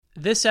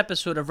This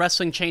episode of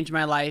Wrestling Changed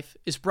My Life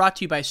is brought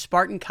to you by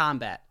Spartan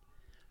Combat.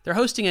 They're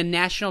hosting a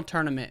national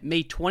tournament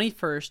May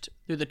 21st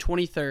through the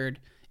 23rd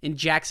in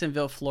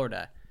Jacksonville,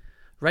 Florida.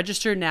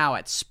 Register now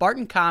at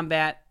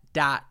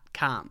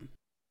SpartanCombat.com.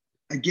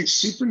 I get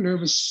super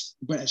nervous,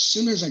 but as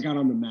soon as I got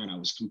on the mat, I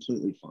was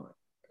completely fine.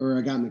 Or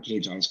I got in the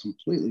cage, I was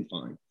completely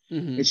fine.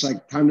 Mm-hmm. It's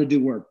like time to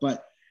do work.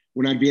 But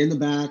when I'd be in the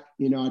back,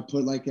 I'd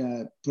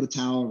put a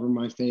towel over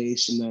my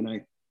face, and then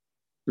I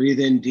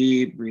breathe in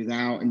deep, breathe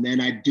out, and then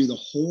I'd do the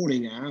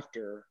holding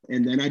after,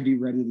 and then I'd be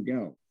ready to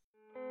go.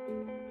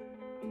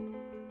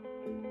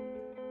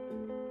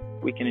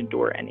 We can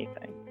endure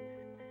anything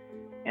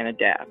and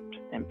adapt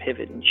and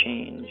pivot and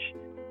change.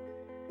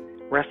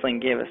 Wrestling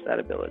gave us that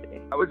ability.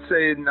 I would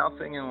say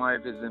nothing in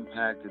life has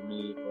impacted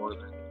me more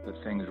than the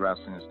things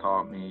wrestling has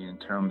taught me in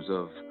terms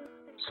of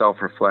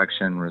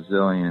self-reflection,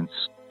 resilience.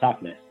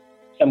 Toughness.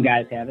 Some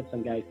guys have it,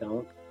 some guys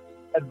don't.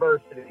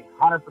 Adversity,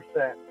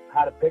 100%.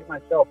 How to pick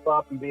myself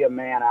up and be a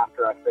man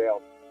after I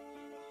failed.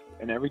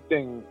 And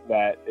everything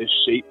that has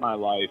shaped my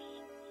life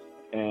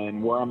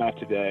and where I'm at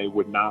today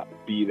would not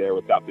be there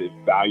without the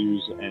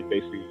values and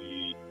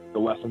basically the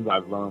lessons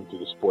I've learned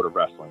through the sport of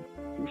wrestling.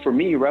 For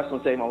me,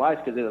 wrestling saved my life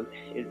because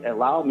it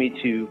allowed me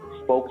to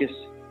focus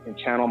and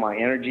channel my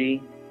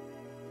energy.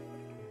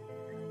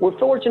 We're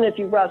fortunate if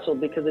you wrestled,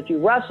 because if you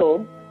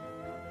wrestled,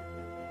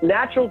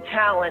 natural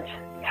talent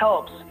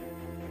helps,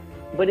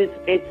 but it's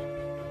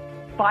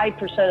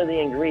 5% of the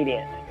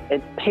ingredient.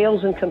 It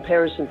pales in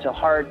comparison to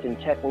heart and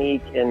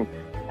technique and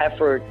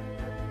effort.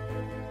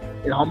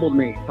 It humbled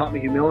me, taught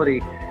me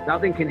humility.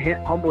 Nothing can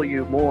humble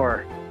you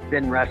more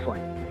than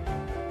wrestling.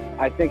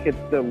 I think it's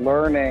the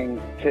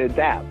learning to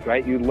adapt,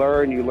 right? You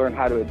learn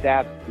how to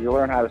adapt, you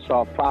learn how to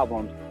solve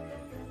problems.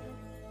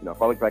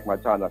 If I look back at my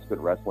time I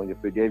spent wrestling,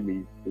 if it gave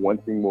me one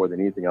thing more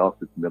than anything else,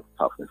 it's mental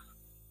toughness.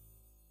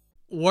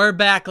 We're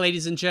back,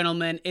 ladies and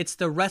gentlemen. It's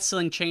the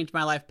Wrestling Changed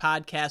My Life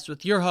podcast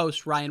with your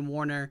host, Ryan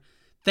Warner.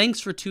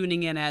 Thanks for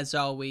tuning in, as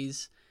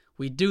always.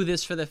 We do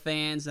this for the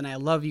fans, and I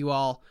love you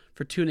all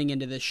for tuning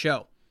into this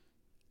show.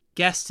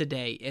 Guest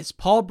today is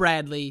Paul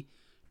Bradley,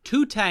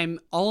 two-time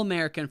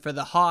All-American for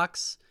the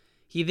Hawks.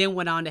 He then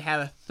went on to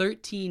have a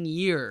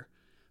 13-year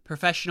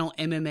professional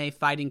MMA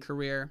fighting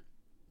career.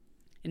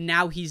 And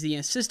now he's the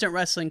assistant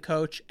wrestling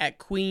coach at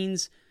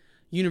Queen's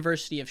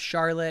University of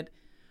Charlotte.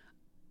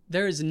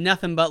 There is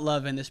nothing but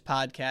love in this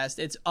podcast.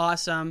 It's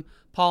awesome.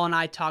 Paul and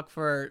I talk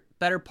for a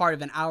better part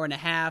of an hour and a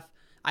half.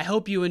 I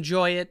hope you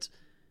enjoy it.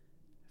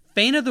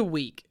 Fan of the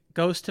week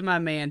goes to my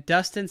man,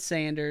 Dustin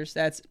Sanders.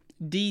 That's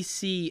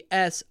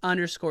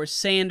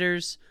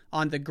DCS_Sanders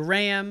on the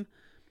gram.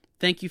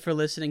 Thank you for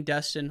listening,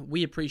 Dustin.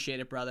 We appreciate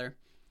it, brother.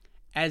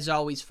 As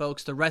always,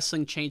 folks, the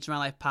Wrestling Changed My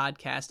Life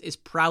podcast is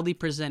proudly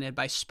presented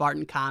by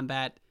Spartan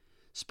Combat.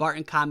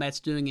 Spartan Combat's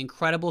doing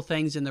incredible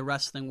things in the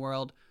wrestling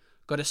world.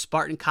 Go to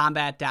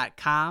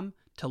SpartanCombat.com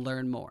to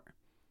learn more.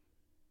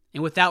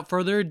 And without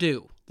further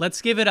ado,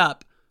 let's give it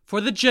up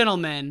for the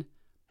gentleman,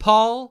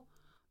 Paul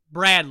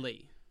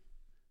Bradley.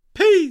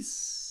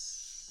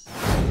 Peace!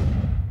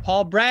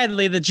 Paul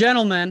Bradley, the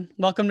gentleman,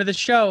 welcome to the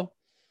show.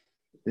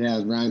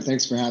 Yeah, Ryan,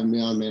 thanks for having me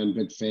on, man.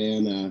 Big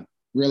fan.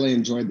 Really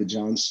enjoyed the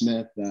John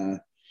Smith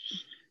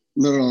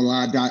little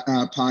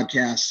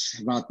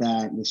podcasts about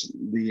that,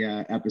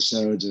 the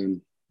episodes,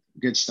 and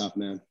good stuff,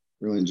 man.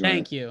 Really enjoyed it.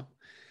 Thank you.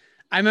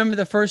 I remember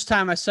the first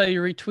time I saw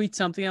you retweet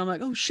something, I'm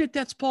like, oh shit,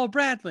 that's Paul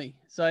Bradley.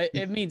 So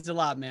it means a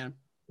lot, man.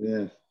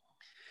 Yeah.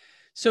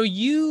 So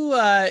you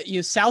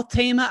South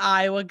Tama,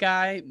 Iowa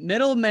guy,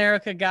 Middle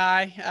America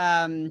guy.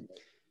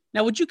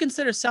 Now, would you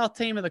consider South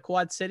Tama the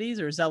Quad Cities,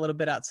 or is that a little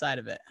bit outside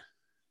of it?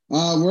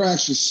 We're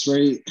actually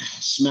straight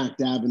smack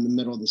dab in the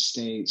middle of the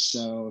state.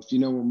 So if you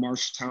know where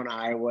Marshalltown,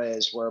 Iowa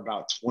is, we're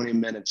about 20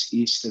 minutes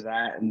east of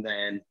that. And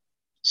then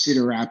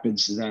Cedar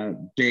Rapids, the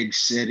big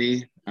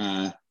city.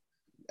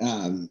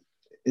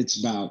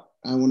 It's about,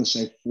 I want to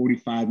say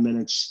 45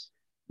 minutes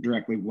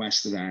directly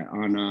west of that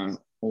on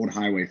Old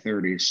Highway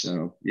 30.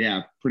 So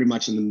yeah, pretty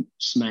much in the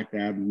smack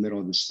dab in the middle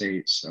of the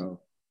state. So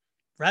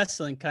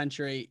wrestling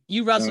country.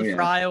 You wrestled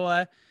for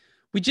Iowa.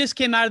 We just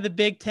came out of the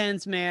Big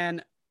Tens,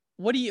 man.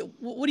 What do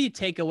you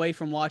take away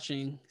from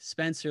watching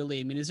Spencer Lee?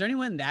 I mean, is there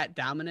anyone that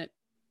dominant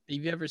that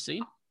you've ever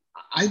seen?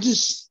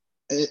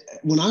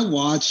 When I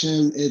watch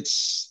him,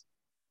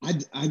 I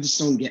just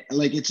don't get,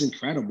 it's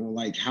incredible,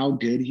 how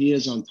good he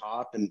is on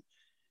top. And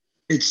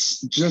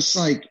it's just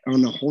on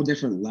a whole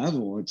different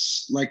level.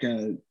 It's like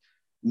a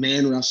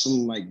man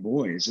wrestling like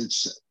boys.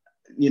 It's,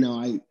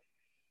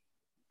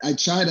 I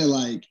try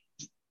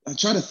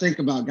to think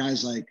about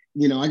guys I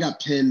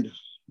got pinned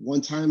one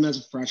time as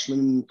a freshman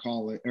in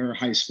college or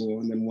high school,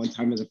 and then one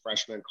time as a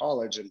freshman in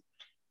college. And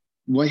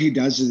what he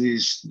does to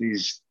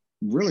these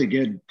really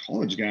good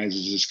college guys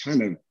is just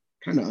kind of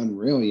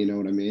unreal. You know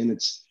what I mean?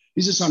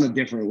 He's just on a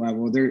different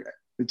level.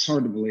 It's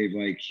hard to believe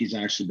he's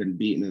actually been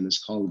beaten in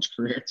his college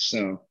career.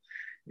 So,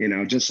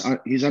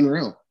 he's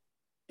unreal.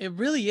 It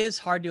really is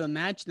hard to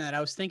imagine that. I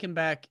was thinking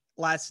back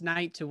last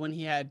night to when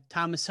he had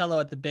Thomas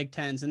Hello at the Big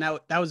Tens, and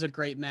that was a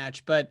great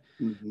match. But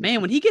man,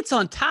 when he gets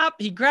on top,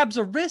 he grabs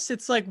a wrist.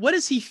 It's like, what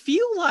does he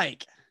feel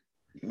like?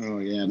 Oh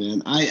yeah,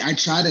 man. I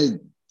try to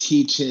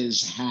teach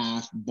his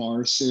half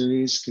bar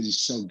series because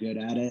he's so good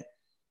at it,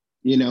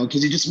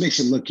 because he just makes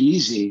it look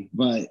easy.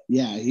 But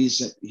yeah, he's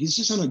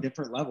just on a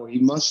different level. He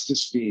must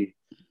just be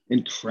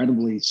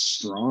incredibly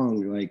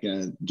strong, like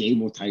a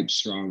Gable type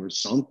strong or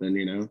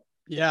something,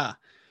 Yeah.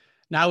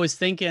 Now I was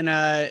thinking,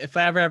 if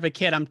I ever have a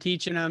kid, I'm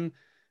teaching him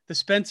the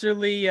Spencer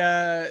Lee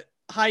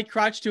high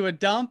crotch to a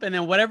dump, and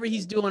then whatever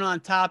he's doing on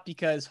top,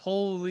 because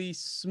holy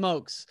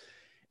smokes,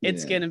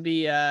 it's going to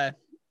be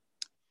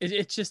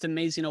it's just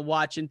amazing to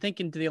watch. And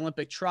thinking to the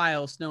Olympic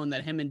trials, knowing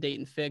that him and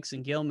Dayton Fix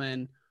and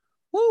Gilman,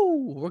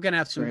 we're going to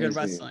have some good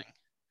wrestling.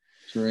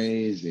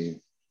 Crazy.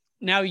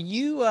 Now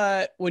you,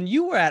 when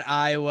you were at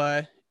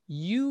Iowa,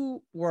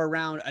 you were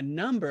around a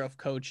number of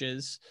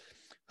coaches.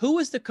 Who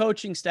was the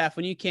coaching staff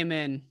when you came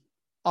in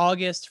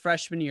August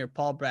freshman year,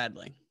 Paul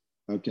Bradley?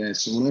 Okay,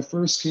 so when I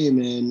first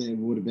came in, it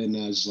would have been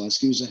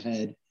Zaleski was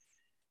ahead.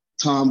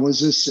 Tom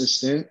was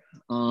assistant.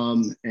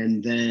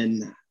 And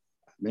then,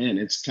 man,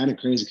 it's kind of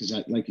crazy because,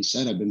 like you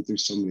said, I've been through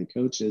so many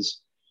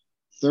coaches.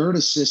 Third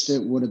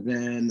assistant would have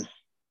been,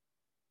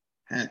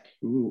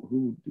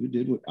 who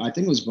did what? I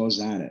think it was Bo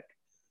Zadek.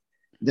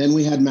 Then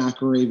we had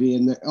McAravey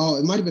in there. Oh,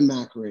 it might have been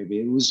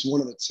McAravey. It was one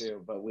of the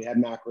two, but we had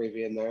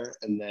McAravey in there.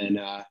 And then,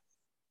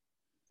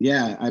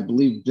 I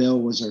believe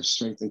Bill was our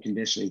strength and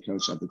conditioning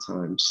coach at the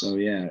time. So,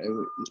 yeah,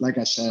 like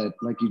I said,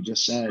 like you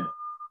just said,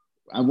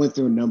 I went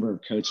through a number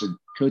of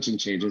coaching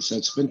changes. So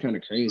it's been kind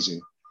of crazy.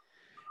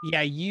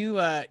 Yeah,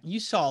 you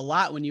saw a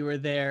lot when you were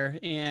there.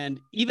 And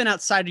even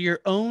outside of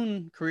your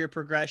own career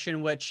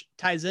progression, which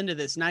ties into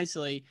this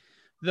nicely,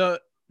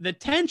 the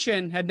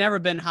tension had never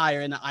been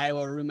higher in the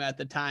Iowa room at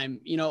the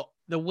time.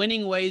 The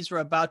winning ways were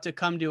about to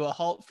come to a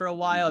halt for a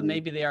while, and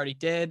maybe they already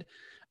did.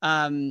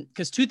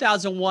 Because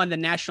 2001, the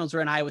Nationals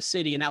were in Iowa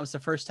City, and that was the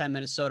first time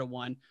Minnesota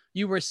won.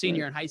 You were a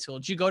senior in high school.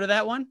 Did you go to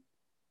that one?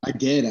 I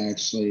did,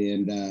 actually.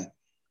 And,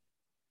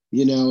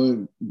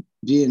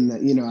 being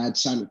that, I'd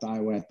signed with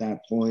Iowa at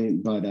that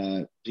point, but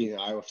being an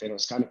Iowa fan, it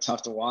was kind of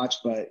tough to watch.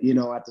 But,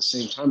 at the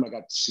same time, I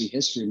got to see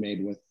history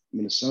made with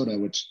Minnesota,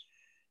 which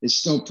is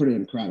still pretty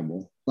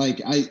incredible.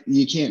 Like,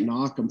 you can't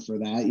knock them for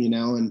that,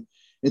 and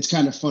it's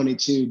kind of funny,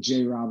 too.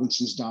 Jay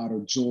Robinson's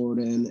daughter,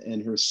 Jordan,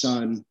 and his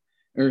son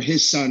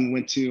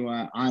went to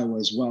Iowa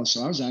as well.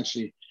 So I was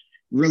actually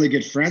really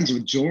good friends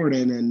with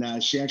Jordan,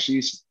 and she actually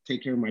used to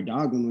take care of my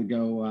dog when we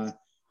go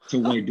to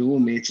weigh dual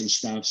meets and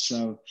stuff.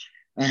 So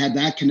I had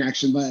that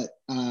connection. But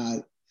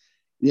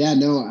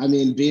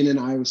being in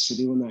Iowa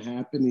City when that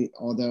happened,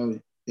 although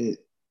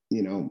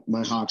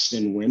my Hawks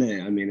didn't win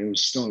it, it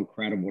was still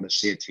incredible to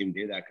see a team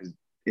do that because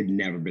it'd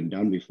never been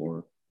done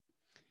before.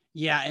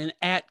 Yeah, and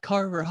at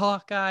Carver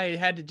Hawkeye, it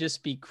had to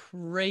just be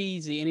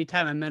crazy.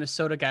 Anytime a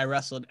Minnesota guy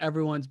wrestled,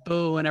 everyone's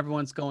booing,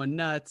 everyone's going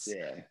nuts.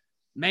 Yeah.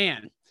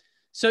 Man.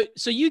 So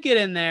you get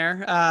in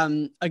there,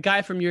 a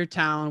guy from your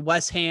town,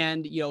 Wes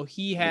Hand,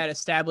 he had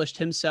established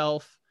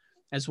himself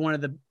as one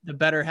of the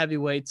better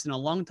heavyweights in a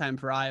long time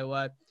for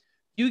Iowa.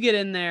 You get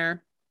in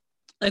there.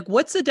 Like,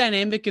 what's the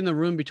dynamic in the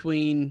room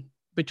between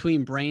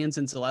Brands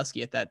and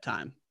Zaleski at that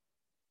time?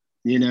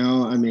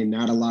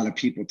 Not a lot of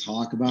people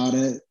talk about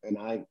it, and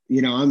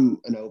I'm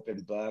an open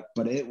book,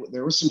 but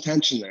there was some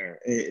tension there.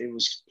 It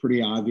was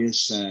pretty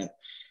obvious that,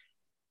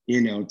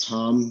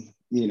 Tom,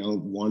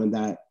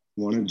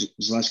 wanted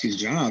Zaleski's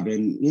job,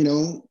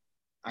 and,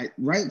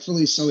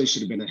 rightfully so, he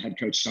should have been a head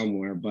coach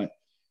somewhere, but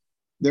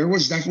there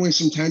was definitely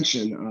some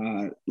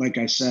tension. Like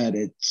I said,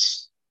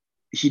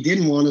 he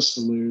didn't want us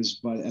to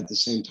lose, but at the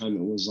same time,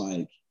 it was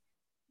like,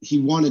 he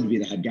wanted to be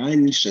the head guy,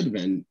 and he should have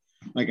been,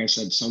 like I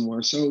said,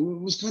 somewhere. So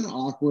it was kind of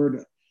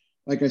awkward.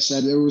 Like I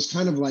said, there was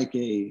kind of like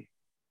it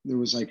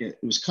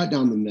was cut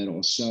down the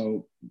middle.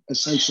 So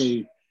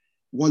essentially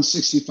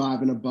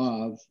 165 and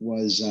above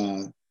was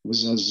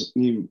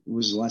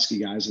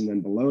Zaleski guys. And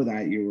then below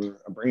that, you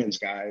were a Brands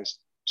guys.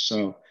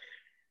 So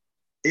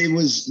it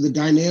was the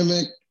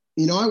dynamic,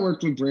 I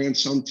worked with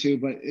Brands some too,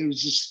 but it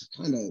was just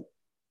kind of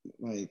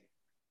like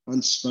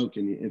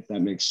unspoken, if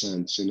that makes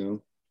sense,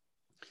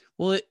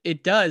 Well,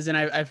 it does. And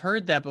I've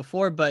heard that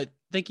before, but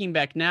thinking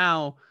back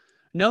now,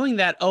 knowing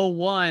that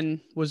 2001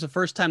 was the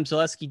first time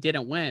Zaleski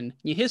didn't win,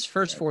 his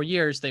first 4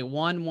 years, they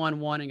won,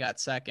 and got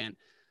second.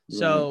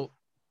 So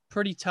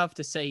pretty tough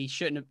to say he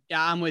shouldn't have.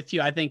 I'm with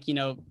you. I think,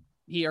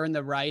 he earned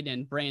the right,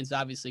 and Brands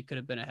obviously could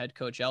have been a head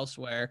coach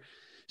elsewhere.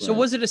 So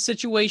was it a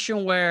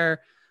situation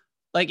where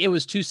like it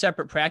was two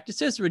separate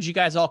practices, or did you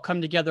guys all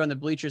come together on the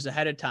bleachers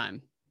ahead of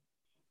time?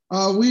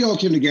 We all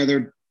came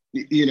together,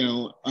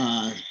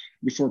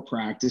 before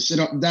practice.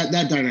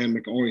 That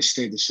dynamic always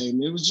stayed the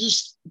same. It was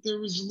just, there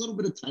was a little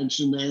bit of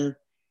tension there,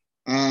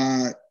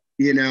 and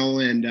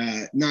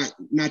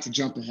not to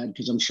jump ahead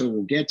because I'm sure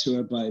we'll get to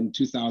it, but in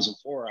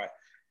 2004,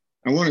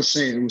 I want to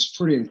say it was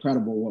pretty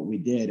incredible what we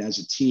did as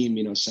a team,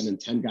 sending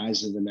 10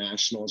 guys to the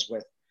Nationals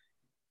with,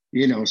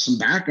 some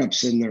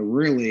backups in there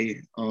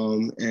really.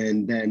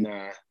 And then,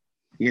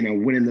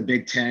 winning the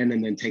Big Ten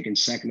and then taking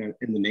second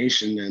in the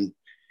nation. And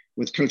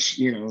with Coach,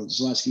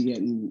 Zaleski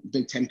getting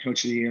Big Ten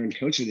Coach of the Year and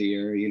Coach of the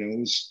Year, it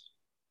was,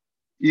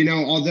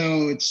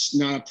 although it's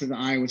not up to the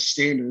Iowa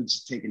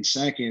standards, taking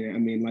second, I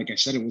mean, like I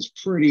said, it was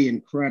pretty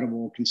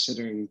incredible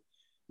considering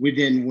we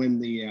didn't win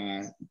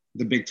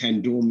the Big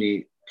Ten dual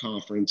meet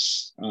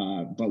conference,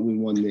 but we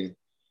won the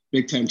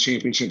Big Ten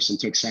championships and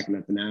took second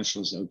at the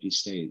Nationals at Okie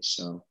State.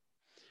 So,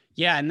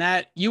 yeah, and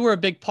that you were a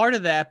big part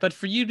of that. But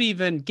for you to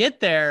even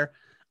get there,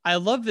 I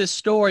love this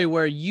story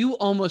where you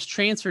almost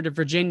transferred to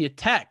Virginia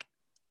Tech.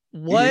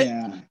 What?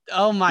 Yeah.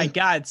 Oh my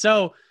God!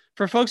 So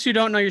for folks who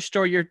don't know your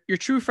story, your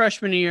true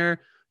freshman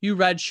year, you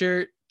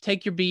redshirt,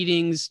 take your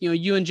beatings.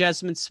 You and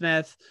Jessamine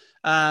Smith.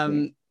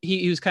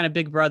 He was kind of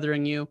big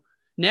brothering you.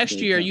 Next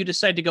year, you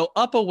decide to go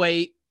up a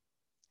weight,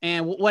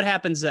 and what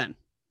happens then?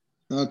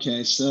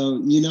 Okay, so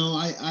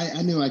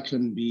I knew I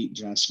couldn't beat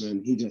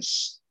Jessamine. He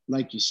just,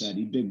 like you said,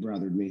 he big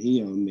brothered me.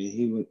 He owned me.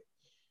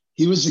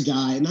 He was the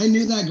guy, and I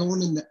knew that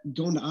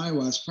going to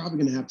Iowa, I was probably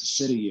going to have to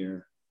sit a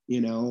year.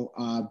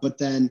 But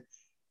then,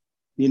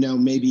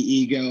 maybe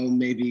ego,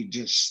 maybe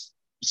just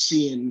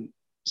seeing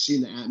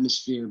the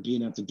atmosphere,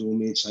 being at the dual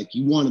meets, like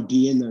you want to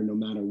be in there no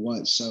matter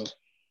what. So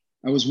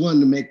I was willing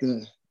to make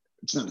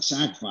it's not a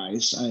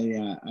sacrifice.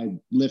 I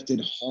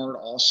lifted hard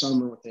all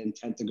summer with the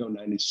intent to go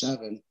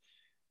 97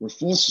 where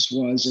Fulcis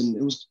was. And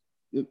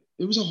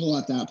it was a hole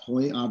at that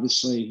point.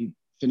 Obviously he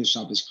finished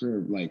up his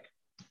career. Like,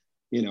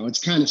 it's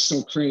kind of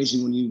still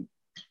crazy when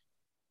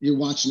you're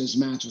watching his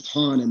match with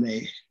Hahn and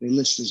they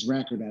list his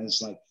record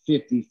as like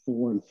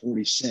 54 and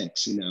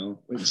 46,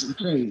 which is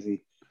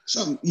crazy.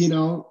 So,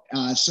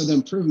 so the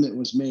improvement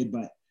was made,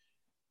 but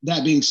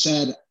that being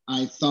said,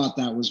 I thought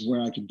that was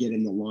where I could get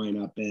in the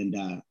lineup,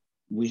 and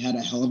we had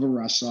a hell of a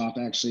wrestle-off.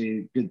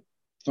 Actually, good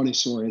funny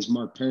story is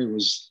Mark Perry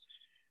was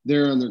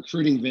there on the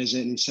recruiting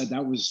visit, and he said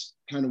that was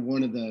kind of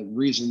one of the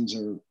reasons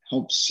or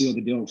helped seal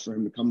the deal for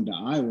him to come to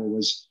Iowa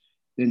was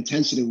the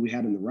intensity we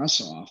had in the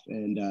wrestle-off,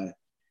 and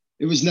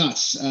it was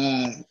nuts.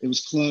 It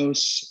was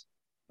close.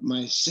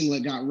 My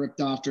singlet got ripped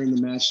off during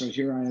the match, so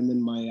here I am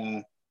in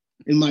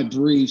my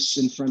briefs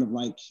in front of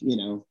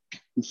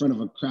in front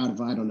of a crowd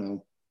of, I don't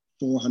know,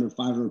 400,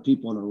 500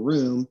 people in a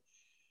room.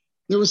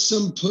 There was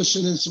some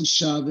pushing and some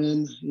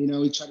shoving. He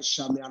tried to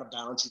shove me out of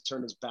bounds. He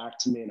turned his back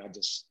to me, and I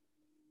just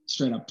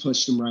straight up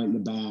pushed him right in the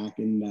back.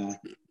 And there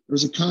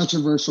was a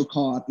controversial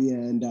call at the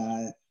end.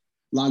 A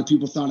lot of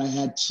people thought I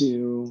had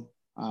two,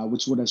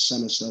 which would have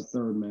sent us to a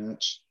third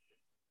match.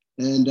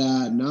 And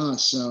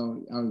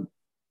so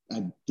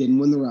I didn't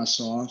win the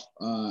wrestle-off.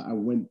 I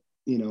went,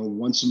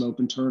 won some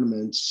open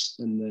tournaments,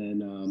 and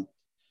then,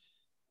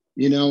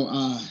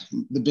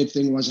 the big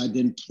thing was I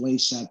didn't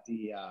place at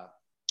the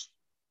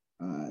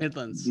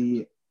Midlands.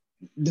 The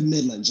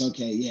Midlands.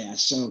 Okay, yeah.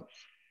 So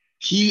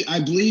I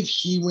believe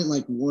he went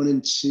like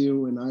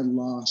 1-2, and I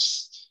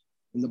lost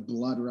in the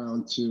blood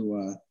round to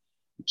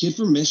a kid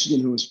from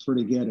Michigan who was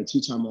pretty good, a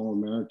 2-time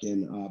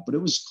All-American, but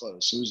it was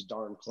close. It was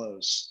darn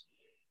close.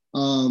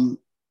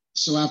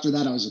 So after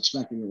that, I was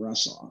expecting a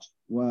wrestle-off.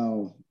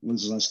 Well, when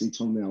Zaleski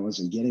told me I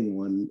wasn't getting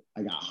one,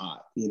 I got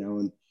hot,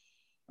 and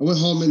I went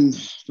home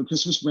for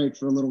Christmas break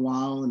for a little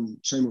while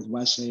and trained with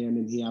Wes Hand,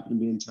 and he happened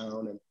to be in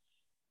town. And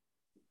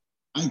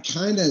I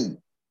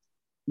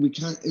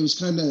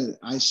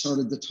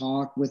started to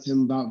talk with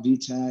him about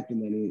VTech,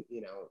 and then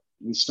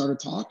we started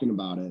talking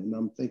about it, and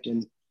I'm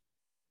thinking,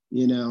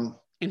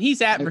 and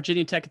he's at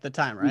Virginia Tech at the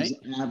time, right?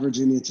 He's at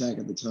Virginia Tech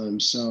at the time.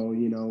 So,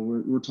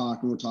 we're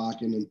talking,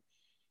 and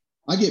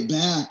I get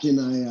back and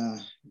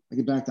I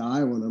get back to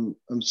Iowa, and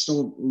I'm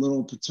still a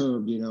little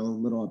perturbed, a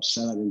little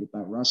upset I didn't get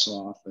that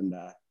wrestle off. And,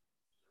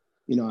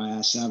 I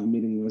asked to have a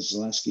meeting with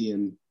Zaleski,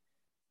 and,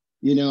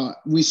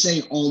 we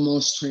say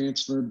almost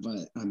transferred,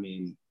 but I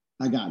mean,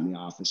 I got in the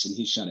office and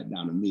he shut it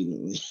down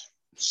immediately.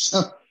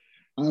 So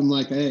I'm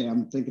like, hey,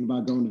 I'm thinking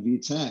about going to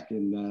VTech.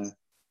 And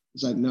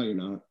he's like, no, you're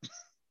not.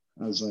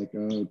 I was like,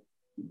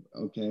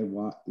 okay,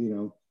 what,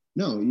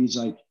 no, he's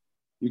like,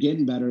 you're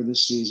getting better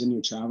this season.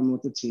 You're traveling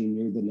with the team.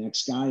 You're the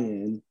next guy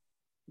in.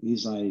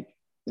 He's like,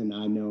 and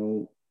I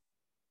know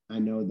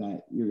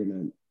that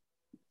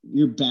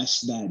your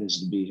best bet is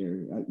to be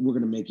here. We're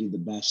going to make you the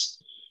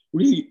best.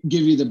 We're going to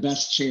give you the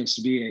best chance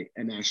to be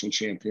a national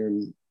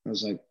champion. I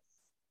was like,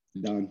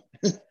 done.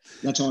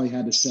 That's all he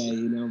had to say,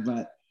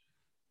 but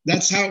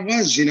that's how it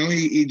was,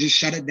 he just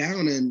shut it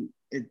down. And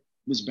it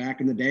was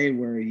back in the day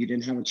where you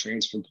didn't have a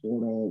transfer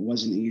portal. It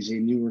wasn't easy.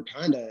 And you were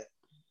kind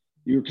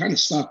of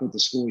stuck with the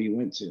school you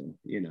went to,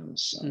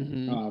 so,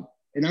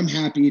 and I'm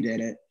happy you did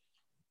it.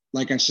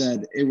 Like I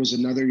said, it was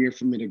another year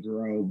for me to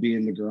grow, be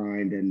in the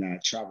grind, and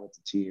travel with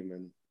the team.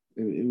 And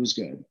it was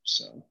good.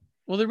 So,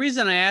 well, the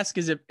reason I ask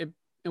is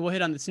and we'll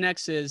hit on this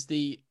next, is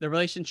the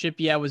relationship,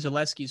 with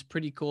Zaleski is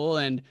pretty cool.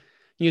 And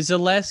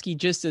Zaleski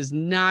just does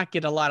not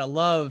get a lot of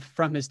love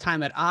from his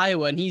time at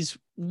Iowa. And he's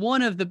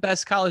one of the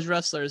best college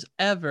wrestlers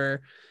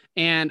ever.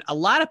 And a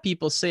lot of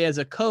people say as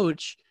a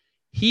coach,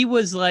 he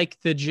was like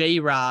the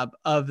J-Rob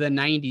of the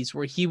 90s,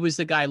 where he was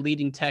the guy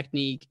leading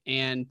technique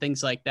and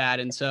things like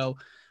that. And so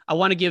I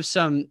want to give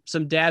some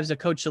dabs to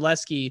Coach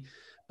Zaleski,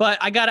 but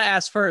I got to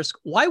ask first,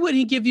 why wouldn't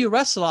he give you a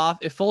wrestle off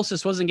if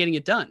Fulsis wasn't getting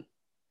it done?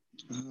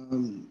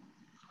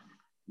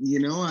 You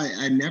know,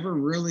 I never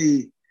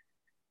really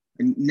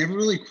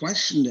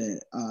questioned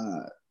it.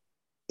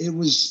 He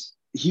was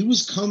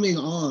coming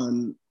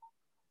on,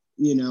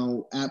 you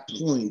know, at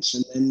points,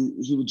 and then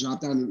he would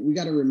drop down. And we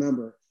got to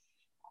remember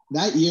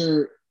that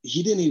year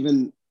he didn't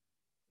even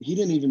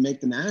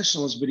make the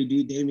nationals, but he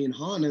beat Damian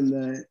Hahn in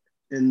the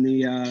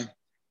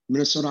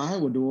Minnesota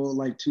Iowa duel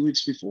like 2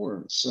 weeks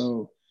before.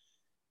 So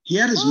he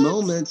had his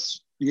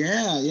moments.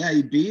 Yeah,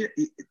 he beat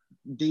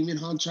Damian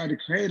Hahn, tried to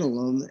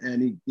cradle him,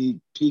 and he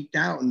peeked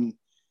out and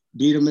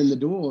beat him in the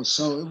duel.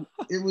 So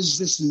it was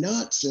just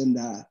nuts, and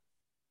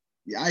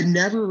I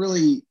never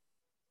really.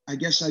 I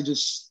guess it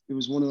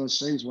was one of those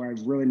things where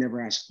I've really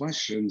never asked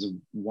questions of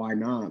why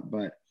not.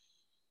 But,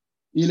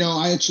 you know,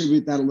 I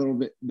attribute that a little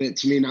bit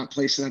to me not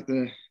placing at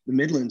the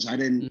Midlands. I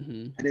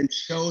didn't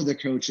show the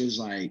coaches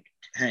like,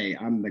 hey,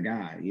 I'm the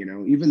guy, you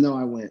know, even though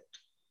I went,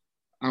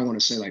 I want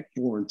to say like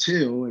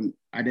 4-2 and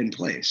I didn't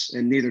place,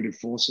 and neither did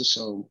Fulsis.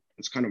 So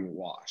it's kind of a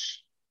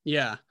wash.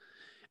 Yeah.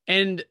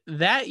 And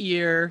that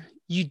year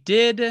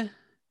did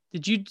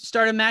you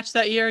start a match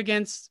that year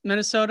against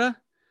Minnesota?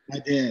 I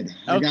did.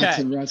 Okay. I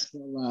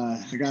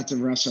got to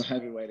wrestle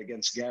heavyweight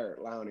against Garrett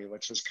Lowney,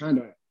 which was kind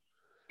of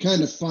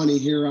funny.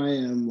 Here I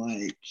am,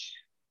 like,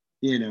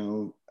 you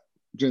know,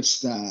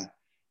 just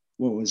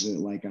what was it,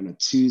 like on a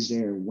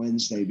Tuesday or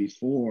Wednesday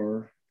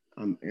before,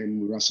 and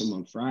we wrestled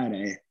on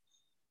Friday.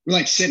 We're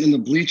like sitting in the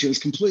bleachers,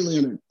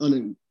 completely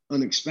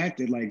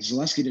unexpected. Like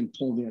Zaleski didn't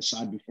pull me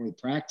aside before the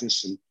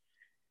practice, and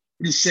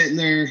we're just sitting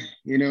there.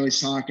 You know,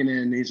 he's talking,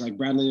 and he's like,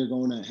 "Bradley, you're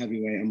going at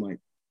heavyweight." I'm like,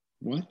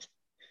 "What?"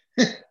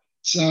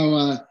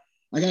 So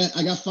I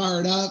got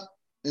fired up,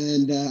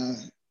 and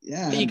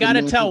yeah. You got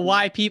to tell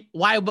why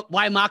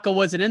Mako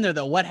wasn't in there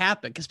though. What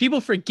happened? Because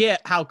people forget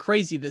how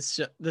crazy this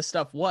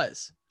stuff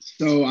was.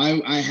 So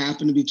I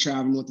happened to be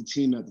traveling with the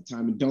team at the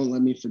time, and don't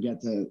let me forget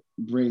to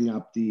bring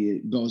up the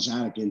Bill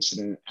Zadok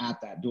incident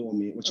at that dual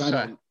meet, which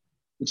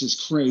which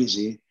is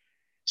crazy.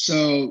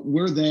 So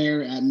we're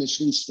there at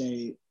Michigan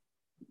State.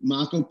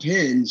 Mako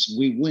pins,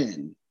 we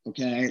win.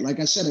 Okay, like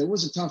I said, it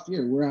was a tough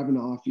year. We're having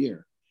an off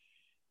year.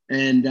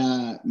 And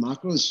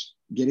Mako's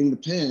getting the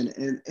pin,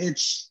 and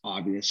it's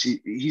obvious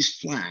he's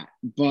flat.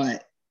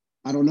 But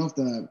I don't know if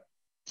the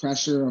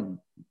pressure of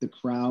the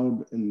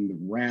crowd and the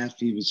ref,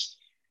 he was,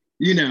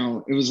 you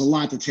know, it was a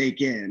lot to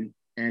take in.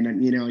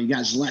 And, you know, you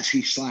got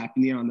Zaleski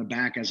slapping me on the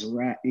back as a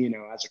ref, you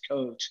know, as a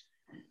coach.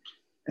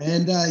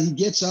 And he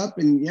gets up,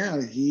 and yeah,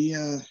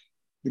 the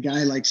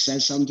guy like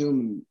says something to him,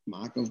 and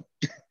Mako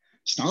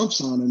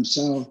stomps on him.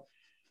 So,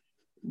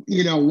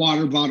 you know,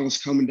 water bottles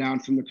coming down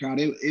from the crowd.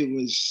 It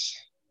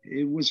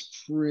was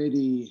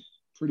pretty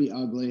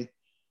ugly.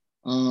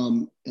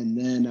 And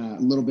then a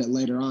little bit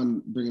later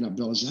on, bringing up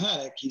Bill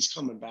Zadok, he's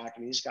coming back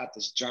and he's got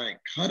this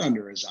giant cut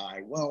under his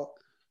eye. Well,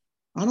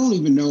 I don't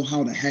even know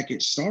how the heck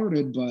it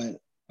started,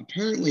 but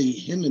apparently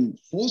him and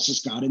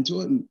Fulsis got into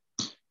it, and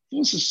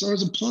Fulsis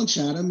throws a punch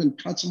at him and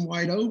cuts him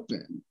wide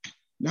open.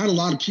 Not a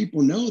lot of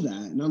people know that.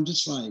 And I'm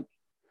just like,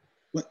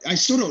 I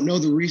still don't know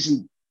the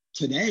reason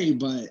today,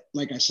 but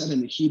like I said,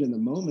 in the heat of the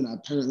moment,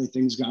 apparently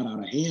things got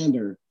out of hand,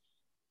 or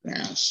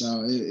yeah,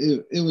 so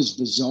it was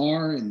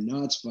bizarre and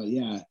nuts, but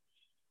yeah,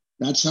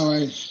 that's how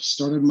I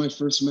started my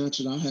first match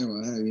at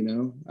Iowa. You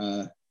know,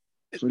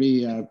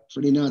 pretty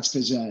nuts,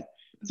 because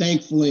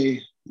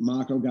thankfully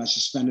Mako got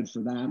suspended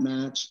for that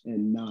match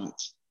and not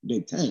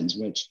Big Tens,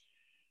 which,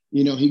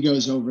 you know, he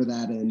goes over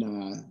that in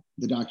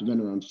the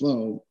documentary on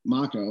Flow.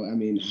 Mako, I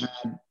mean,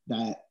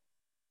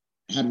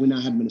 had we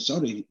not had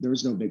Minnesota, there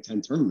was no Big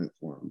Ten tournament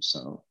for him,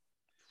 so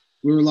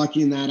we were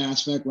lucky in that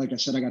aspect. Like I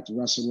said, I got to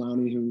wrestle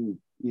Lowney, who,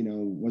 you know,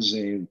 was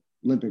a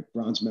Olympic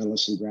bronze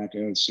medalist in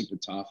Greco, super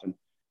tough, and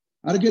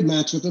I had a good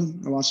match with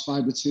him. I lost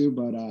 5-2,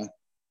 but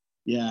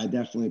yeah, I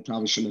definitely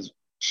probably shouldn't have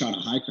shot a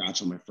high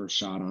crotch on my first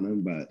shot on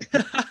him, but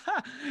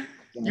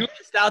you were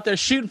just out there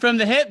shooting from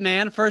the hip,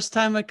 man. First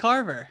time at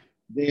Carver.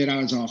 Dude, I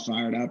was all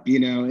fired up. You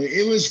know,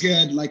 it was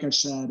good. Like I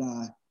said,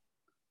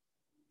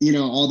 you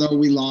know, although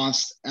we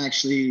lost,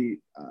 actually,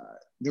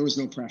 there was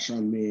no pressure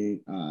on me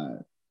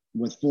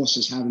with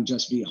Fulsis having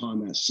just beat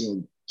Han that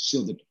sealed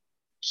the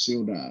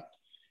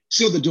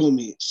dual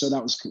meet. So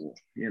that was cool,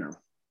 you know.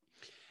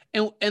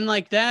 And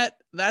like that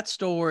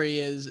story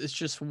is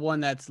just one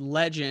that's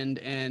legend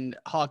and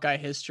Hawkeye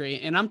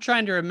history. And I'm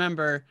trying to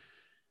remember,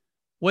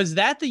 was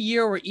that the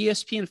year where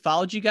ESPN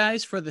followed you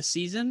guys for the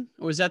season,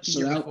 or was that the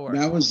year before?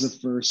 That was the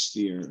first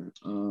year.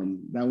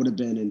 That would have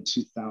been in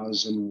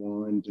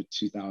 2001 to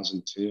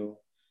 2002.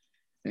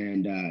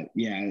 And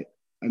yeah,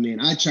 I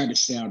mean, I tried to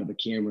stay out of the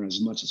camera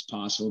as much as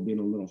possible, being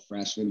a little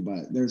freshman,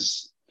 but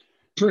there's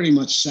pretty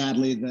much,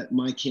 sadly, that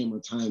my camera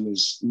time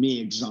is me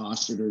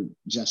exhausted or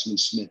Jessamine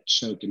Smith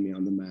choking me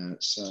on the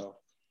mat. So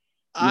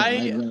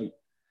yeah.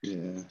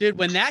 Dude,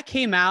 when that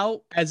came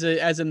out as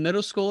a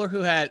middle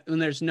schooler when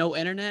there's no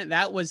internet,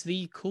 that was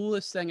the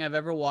coolest thing I've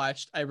ever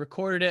watched. I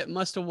recorded it,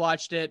 must have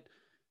watched it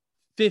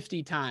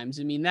 50 times.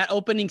 I mean, that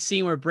opening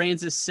scene where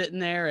Brands is sitting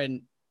there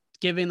and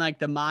giving like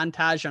the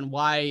montage on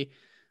why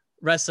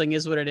wrestling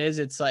is what it is,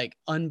 it's like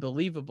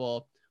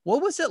unbelievable.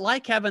 What was it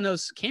like having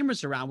those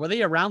cameras around? Were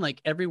they around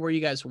like everywhere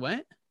you guys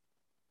went?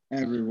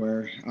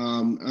 Everywhere.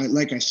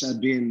 Like I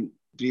said, being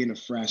a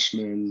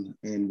freshman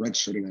and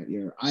redshirting that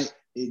year,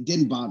 it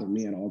didn't bother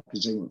me at all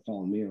because they weren't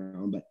following me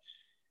around. But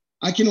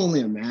I can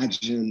only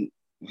imagine,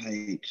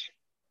 like,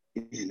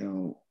 you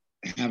know,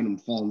 having them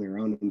follow me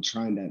around and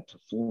trying to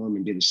perform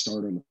and get a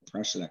start and the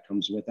pressure that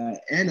comes with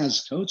that. And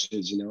as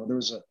coaches, you know, there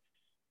was a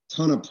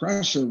ton of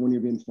pressure when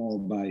you're being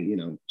followed by, you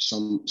know,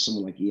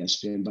 someone like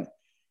ESPN. But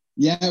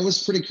yeah, it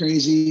was pretty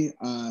crazy.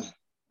 I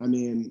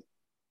mean,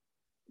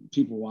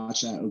 people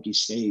watch that Okie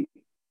State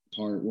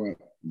part where,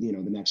 you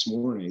know, the next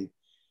morning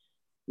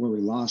where we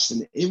lost,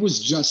 and it was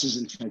just as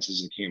intense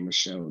as the camera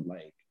showed.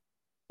 Like,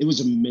 it was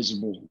a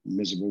miserable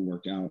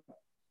workout.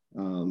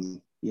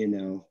 You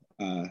know,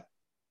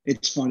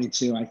 it's funny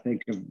too. I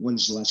think of when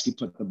Zaleski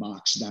put the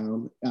box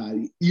down.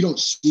 You don't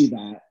see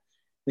that.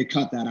 They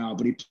cut that out,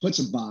 but he puts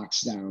a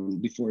box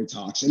down before he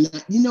talks. And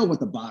you know what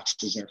the box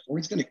is there for.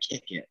 He's going to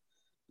kick it.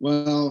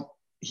 Well,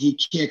 he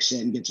kicks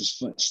it and gets his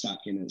foot stuck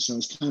in it. So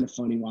it's kind of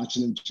funny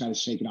watching him try to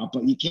shake it off,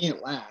 but you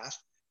can't laugh.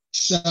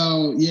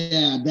 So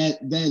yeah,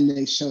 then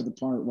they show the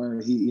part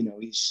where he, you know,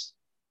 he's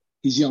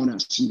yelling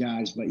at some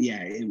guys, but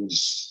yeah, it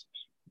was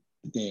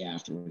the day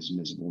after was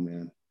miserable,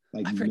 man.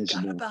 Like, I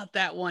forgot about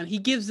that one. He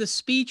gives the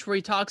speech where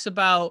he talks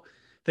about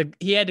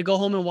he had to go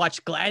home and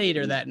watch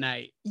Gladiator that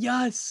night.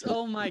 Yes.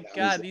 Oh my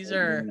God. These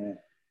are,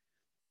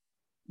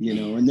 you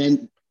know, and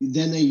then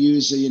they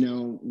use, you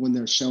know, when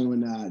they're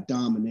showing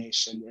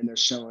domination and they're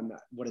showing,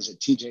 what is it?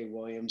 TJ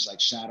Williams, like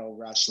shadow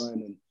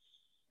wrestling. And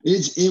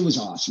it was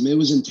awesome. It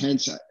was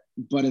intense.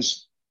 But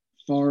as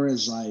far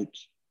as like,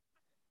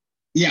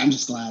 yeah, I'm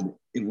just glad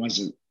it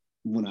wasn't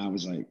when I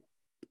was like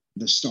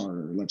the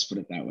starter. Let's put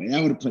it that way.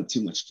 That would have put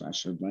too much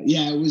pressure. But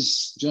yeah, it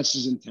was just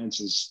as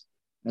intense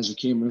as the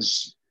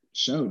cameras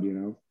showed, you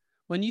know.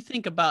 When you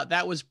think about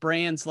that, was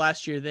Brands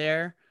last year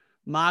there.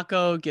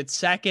 Mako gets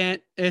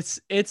second.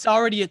 It's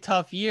already a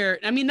tough year.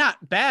 I mean,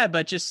 not bad,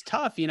 but just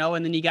tough, you know.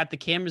 And then you got the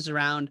cameras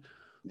around.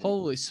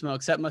 Holy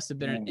smokes, that must have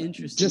been an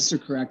interesting. Just to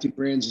correct you,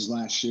 Brands'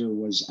 last year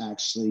was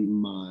actually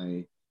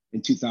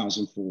in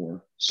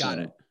 2004. Got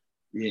it.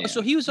 Yeah. Oh,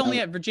 so he was only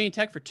at Virginia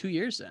Tech for 2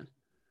 years then.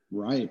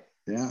 Right.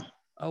 Yeah.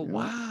 Oh, yeah.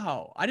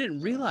 Wow. I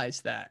didn't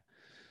realize that.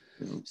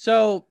 Yeah.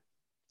 So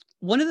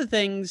one of the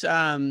things,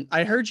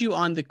 I heard you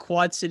on the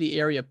Quad City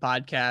area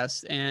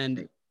podcast,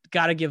 and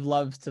got to give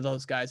love to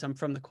those guys. I'm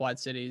from the Quad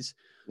Cities.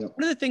 Yep.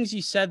 One of the things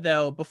you said,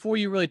 though, before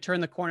you really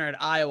turned the corner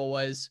at Iowa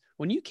was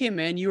when you came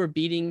in, you were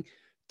beating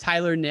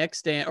Tyler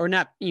Nix, or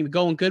not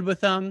going good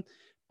with them.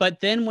 But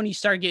then when you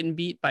started getting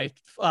beat by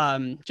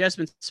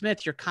Jessamine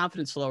Smith, your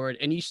confidence lowered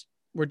and you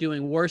were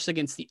doing worse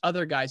against the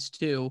other guys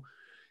too.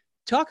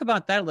 Talk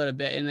about that a little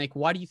bit. And like,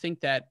 why do you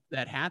think that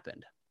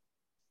happened?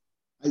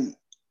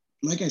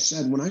 Like I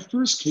said, when I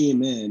first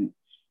came in,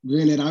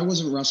 granted, I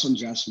wasn't wrestling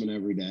Jessamine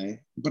every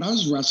day, but I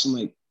was wrestling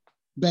like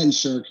Ben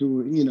Shirk,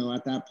 who, you know,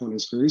 at that point in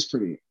his career, he's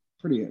pretty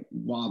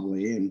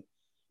wobbly,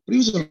 but he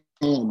was an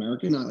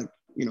All-American. I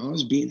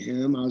was beating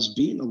him. I was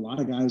beating a lot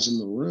of guys in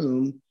the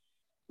room.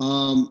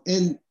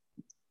 And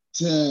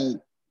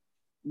to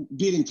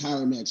beating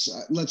Tyler Nix,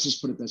 let's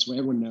just put it this way.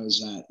 Everyone knows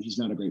that he's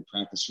not a great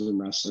practice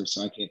room wrestler,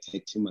 so I can't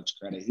take too much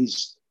credit.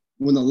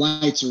 When the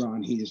lights are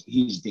on,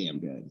 he's damn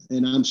good.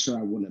 And I'm sure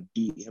I wouldn't have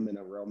beat him in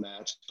a real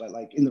match, but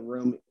like in the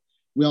room,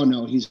 we all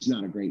know he's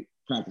not a great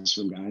practice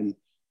room guy. And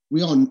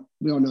we all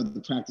know that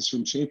the practice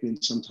room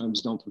champions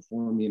sometimes don't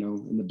perform, you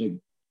know, in the big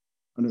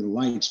under the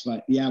lights.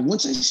 But yeah,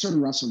 once I started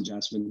wrestling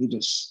Jessamine, he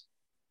just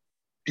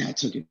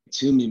took it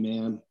to me,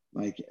 man.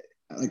 Like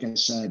I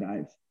said,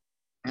 I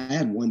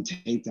had one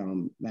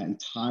takedown that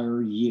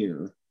entire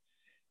year,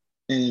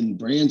 and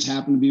Brands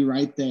happened to be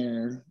right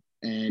there,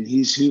 and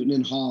he's hooting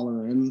and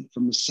hollering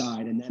from the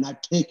side, and then I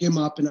pick him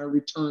up and I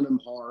return him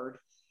hard,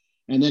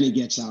 and then he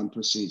gets out and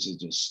proceeds to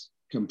just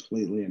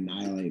completely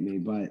annihilate me.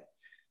 But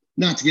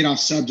not to get off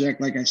subject,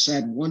 like I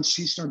said, once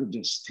he started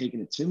just taking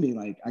it to me,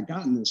 like I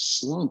got in this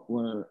slump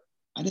where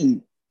I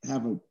didn't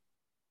have a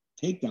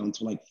takedown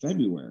until like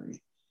February,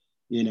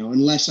 you know,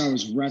 unless I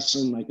was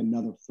wrestling like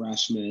another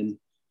freshman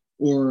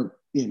or,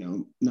 you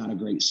know, not a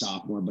great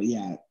sophomore. But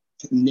yeah,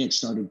 Nick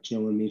started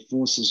killing me.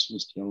 Forces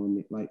was killing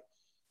me. Like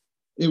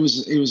it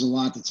was a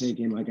lot to take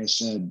in. Like I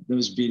said,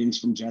 those beatings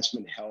from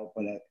Jessamine helped,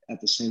 but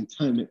at the same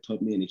time, it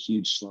put me in a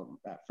huge slump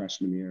that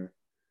freshman year.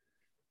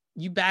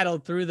 You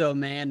battled through though,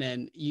 man,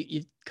 and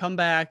you come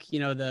back, you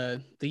know,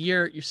 the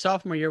year, your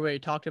sophomore year where you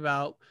talked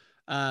about,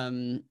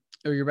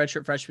 or your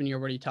redshirt freshman year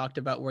where you talked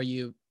about where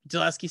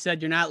Zaleski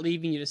said you're not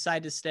leaving, you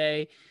decide to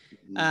stay.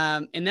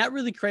 And that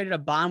really created a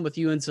bond with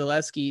you and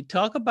Zaleski.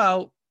 Talk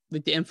about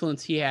like the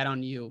influence he had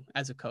on you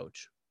as a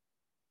coach.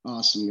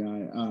 Awesome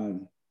guy.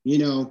 You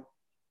know,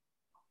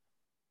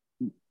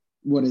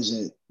 what is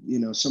it? You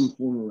know, some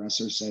former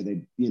wrestlers say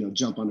they, you know,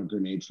 jump on a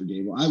grenade for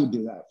Gable. I would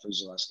do that for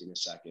Zaleski in a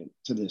second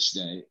to this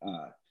day.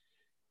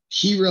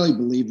 He really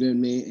believed in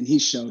me and he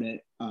showed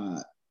it.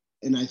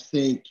 and I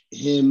think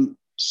him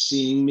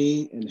seeing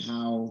me and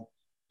how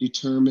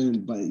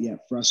determined but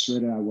yet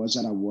frustrated I was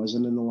that I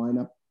wasn't in the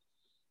lineup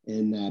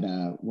in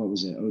that what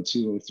was it,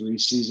 02-03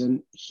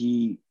 season,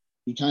 he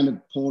kind of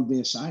pulled me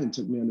aside and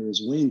took me under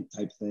his wing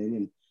type thing.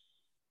 And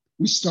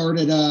we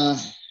started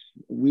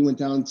we went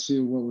down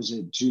to, what was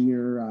it,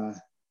 junior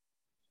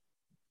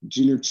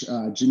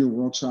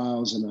world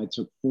trials, and I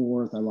took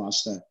fourth. I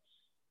lost I'll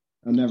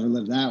never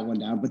live that one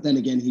down. But then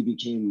again, he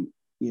became,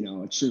 you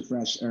know, a true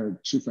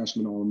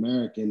freshman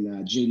All-American.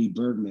 JD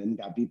Bergman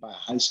got beat by a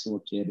high school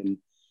kid in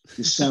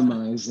the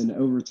semis and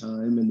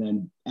overtime, and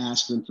then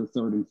Askren for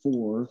third and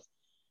fourth.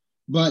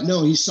 But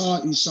no, he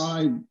saw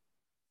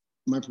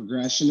my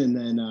progression, and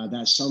then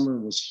that summer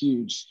was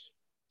huge.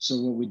 So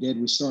what we did,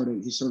 he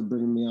started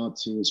bringing me out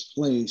to his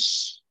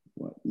place,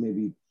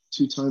 maybe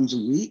 2 times a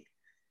week,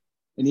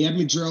 and he had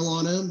me drill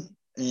on him.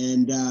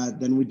 And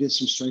then we did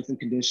some strength and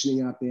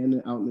conditioning out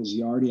in his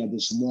yard. He had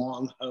this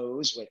long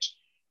hose, which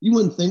you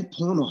wouldn't think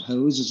pulling a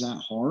hose is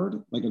that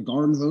hard, like a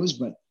garden hose,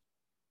 but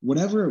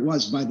whatever it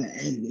was, by the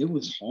end, it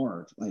was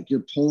hard. Like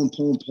you're pulling,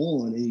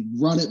 and he'd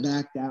run it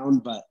back down.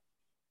 But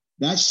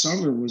that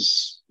summer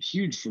was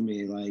huge for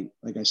me.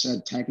 Like I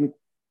said, technical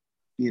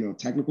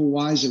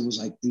wise, it was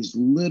like these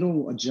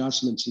little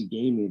adjustments he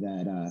gave me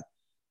that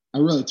I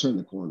really turned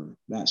the corner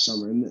that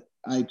summer. And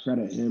I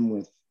credit him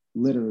with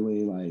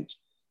literally like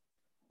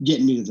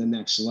getting me to the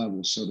next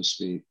level, so to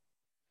speak.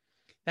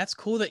 That's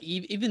cool that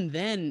even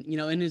then, you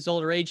know, in his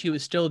older age, he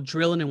was still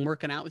drilling and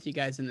working out with you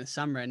guys in the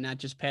summer and not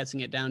just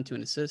passing it down to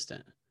an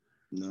assistant.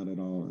 Not at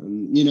all.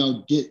 And, you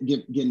know,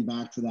 getting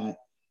back to that,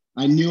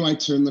 I knew I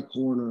turned the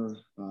corner,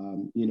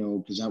 you know,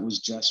 because that was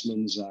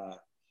Jessman's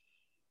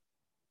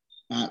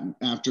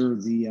after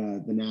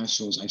the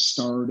Nationals. I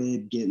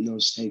started getting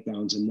those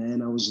takedowns, and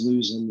then I was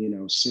losing, you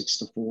know,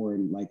 6-4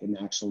 in like an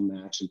actual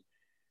match. And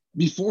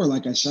before,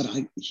 like I said,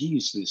 he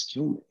used to just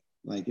kill me.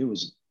 Like it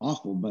was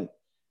awful, but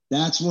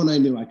that's when I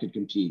knew I could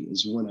compete,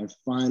 is when I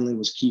finally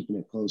was keeping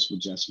it close with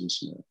Jessman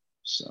Smith.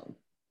 So,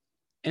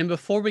 and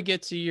before we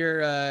get to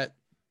your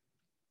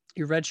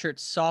redshirt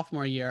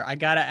sophomore year, I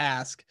gotta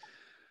ask,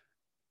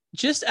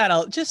 just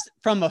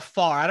from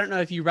afar, I don't know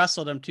if you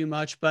wrestled him too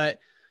much, but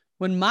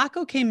when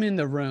Mako came in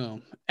the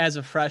room as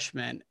a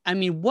freshman, I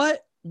mean,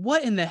 what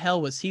in the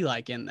hell was he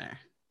like in there?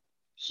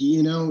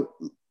 You know,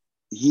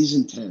 he's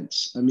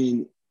intense. I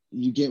mean,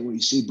 you get what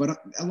you see, but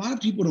a lot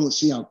of people don't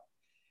see how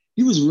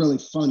he was a really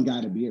fun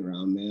guy to be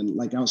around, man,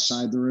 like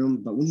outside the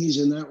room. But when he's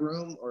in that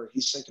room or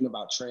he's thinking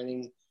about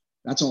training,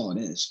 that's all it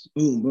is.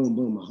 Boom, boom,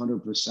 boom,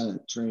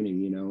 100% training,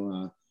 you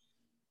know.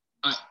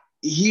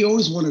 He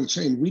always wanted to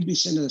train. We'd be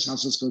sitting at his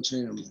house, let's go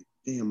train. I'm like,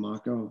 damn,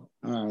 Mako,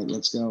 all right,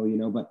 let's go, you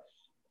know. But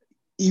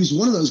he was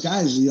one of those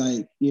guys,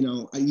 like, you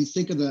know, you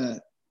think of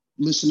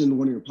listening to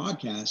one of your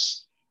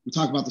podcasts, we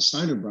talk about the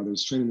Steiner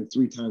brothers training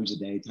 3 times a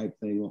day type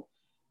thing. Well,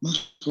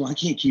 Mako, I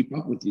can't keep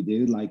up with you,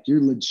 dude. Like,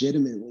 you're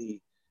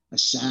legitimately a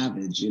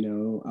savage, you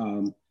know.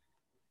 And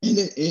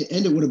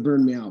it would have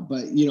burned me out.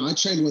 But, you know, I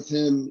trained with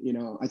him, you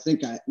know, I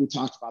think we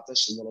talked about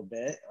this a little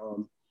bit.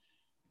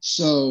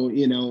 So,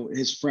 you know,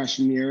 his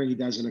freshman year, he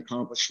doesn't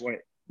accomplish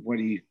what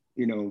he,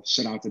 you know,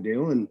 set out to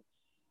do. And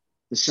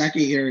the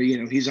second year,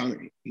 you know, he's on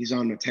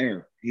the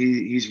tear.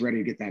 He's ready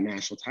to get that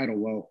national title.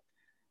 Well,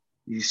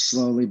 you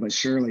slowly but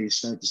surely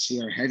start to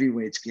see our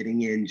heavyweights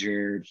getting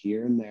injured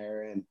here and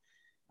there. And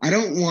I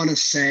don't want to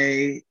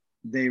say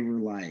they were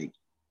like,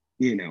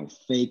 you know,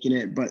 faking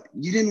it, but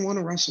you didn't want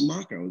to wrestle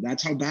Mako.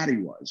 That's how bad he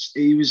was.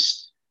 He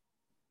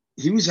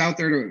was out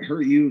there to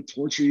hurt you,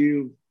 torture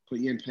you, put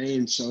you in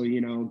pain. So,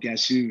 you know,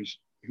 guess who's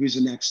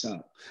the next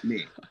up?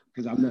 Me,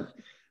 because I'm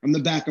the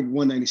backup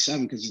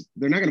 197, because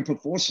they're not going to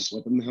put forces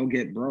with him. He'll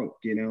get broke,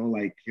 you know,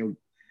 like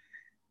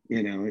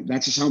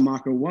that's just how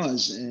Mako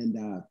was.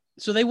 And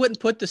so they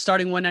wouldn't put the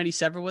starting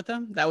 197 with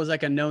him? That was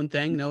like a known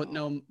thing? No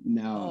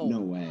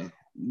way.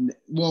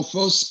 Well,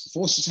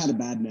 Fos had a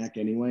bad neck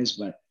anyways,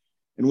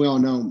 and we all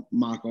know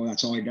Mako,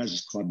 that's all he does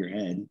is club your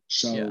head.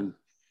 So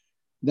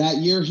That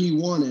year he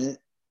won it,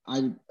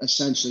 I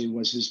essentially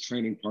was his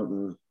training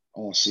partner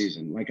all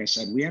season. Like I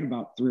said, we had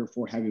about 3 or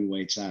 4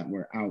 heavyweights that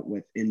were out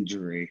with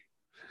injury.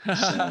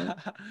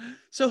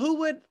 So who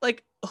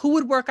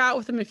would work out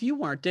with him if you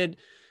weren't? Did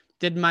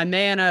my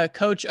man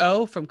Coach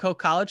O from Coe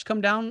College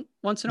come down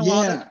once in a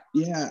while?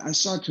 Yeah, I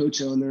saw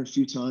Coach O in there a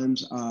few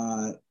times.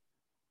 I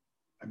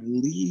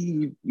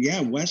believe,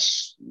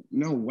 Wes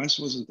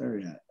wasn't there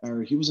yet,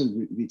 or he was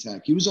in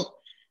VTech. He was.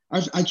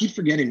 I keep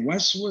forgetting.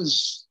 Wes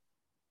was.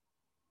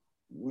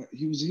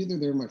 He was either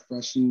there my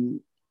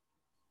freshman.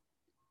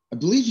 I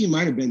believe he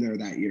might have been there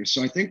that year.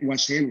 So I think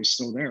Wes Hand was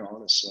still there,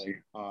 honestly.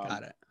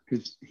 Got it.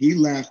 Because he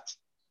left,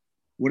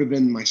 would have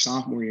been my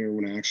sophomore year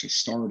when I actually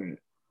started.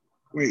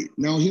 Wait,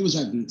 no, he was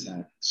at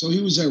VTech. So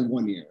he was there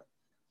 1 year.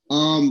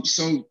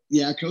 So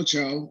yeah, Coach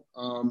O.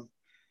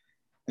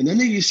 And then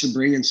they used to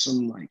bring in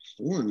some like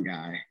foreign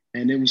guy.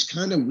 And it was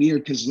kind of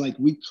weird because like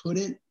we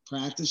couldn't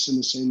practice in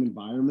the same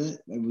environment.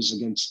 It was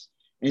against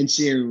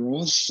NCAA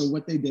rules. So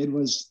what they did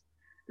was,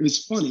 it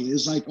was funny. It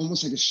was like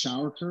almost like a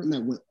shower curtain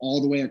that went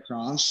all the way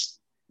across.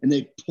 and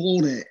they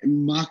pulled it,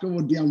 and Mako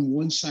would be on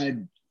one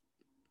side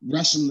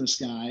wrestling this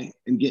guy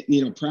and get,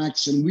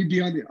 practicing. We'd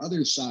be on the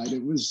other side.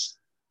 It's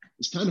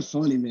kind of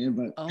funny, man,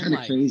 but kind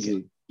of crazy.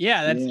 God.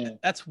 Yeah,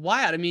 that's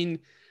wild. I mean,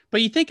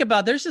 but you think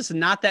about, there's just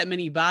not that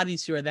many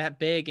bodies who are that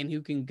big and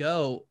who can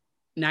go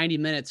 90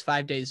 minutes,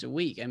 5 days a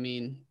week. I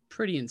mean,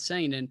 pretty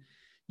insane. And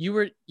you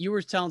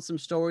were telling some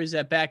stories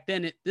that back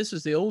then, this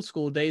was the old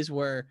school days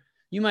where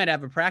you might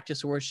have a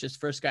practice where it's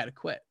just first guy to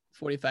quit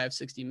 45,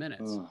 60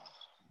 minutes.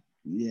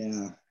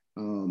 Yeah.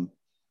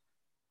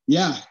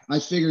 Yeah, I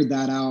figured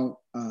that out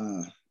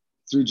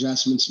through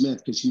Jessamine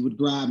Smith, because he would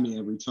grab me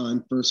every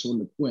time, first one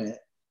to quit.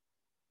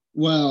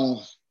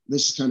 Well,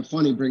 this is kind of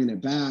funny bringing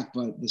it back,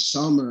 but the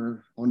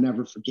summer, I'll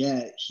never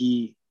forget,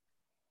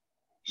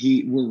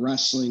 we're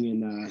wrestling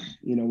in,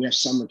 we have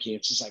summer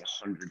camps. It's like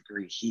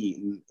 100-degree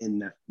heat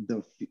in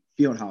the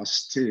field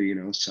house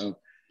too, so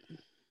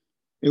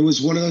it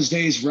was one of those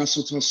days,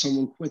 wrestle till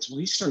someone quits. Well,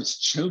 he starts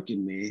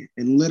choking me,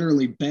 and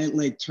literally Bent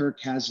Leg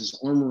Turk has his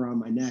arm around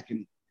my neck,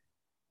 and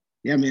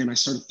yeah, man, I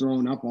started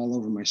throwing up all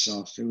over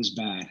myself. It was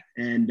bad.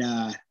 And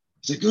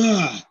he's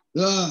like,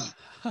 ugh.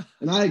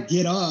 And I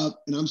get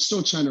up, and I'm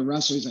still trying to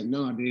wrestle. He's like,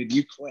 no, dude,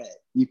 you quit.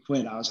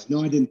 I was like,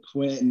 no, I didn't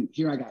quit. And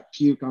here I got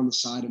puke on the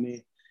side of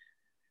me.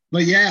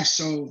 But yeah,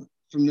 so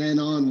from then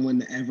on,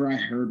 whenever I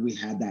heard we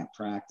had that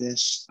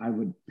practice, I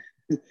would,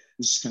 this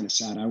is kind of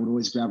sad, I would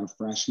always grab a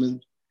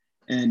freshman.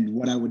 And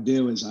what I would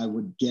do is I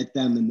would get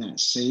them in that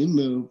same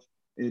move,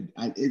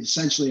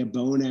 essentially a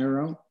bow and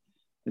arrow.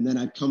 And then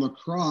I'd come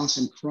across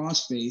and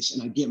cross face,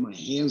 and I'd get my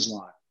hands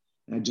locked.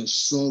 And I'd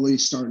just slowly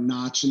start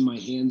notching my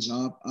hands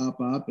up,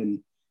 and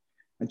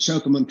I'd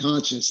choke them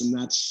unconscious. And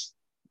I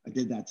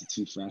did that to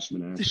 2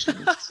 freshmen,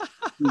 actually,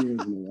 2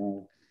 years in a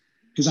row.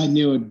 Because I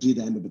knew it'd be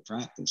the end of the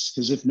practice.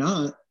 Because if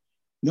not,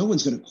 no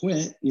one's going to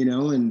quit,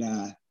 and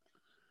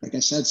like I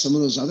said, some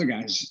of those other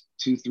guys,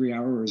 2-3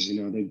 hours,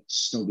 they'd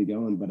still be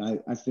going. But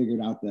I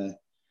figured out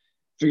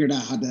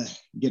how to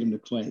get them to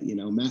quit.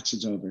 Match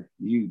is over.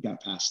 You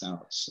got passed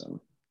out. So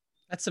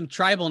that's some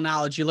tribal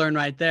knowledge you learned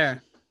right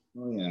there.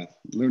 Oh yeah,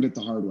 learned it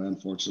the hard way,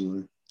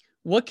 unfortunately.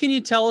 What can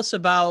you tell us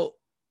about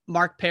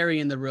Mark Perry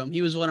in the room?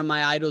 He was one of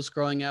my idols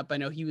growing up. I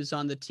know he was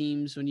on the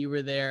teams when you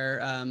were there,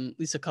 at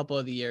least a couple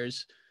of the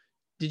years.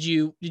 Were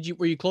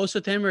you close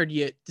with him, or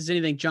does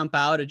anything jump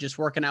out of just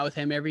working out with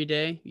him every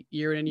day,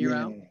 year in and year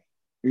out?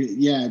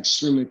 Yeah,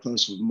 extremely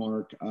close with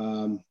Mark.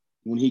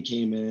 When he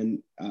came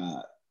in,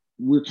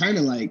 we're kind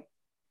of like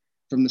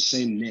from the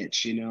same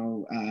niche,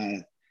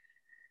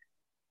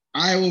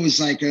 Iowa was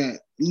like a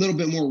little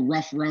bit more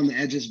rough around the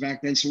edges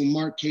back then. So when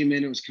Mark came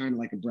in, it was kind of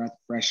like a breath of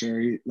fresh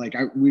air.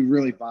 We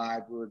really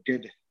vibed. We were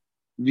good.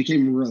 We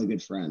became really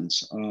good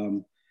friends.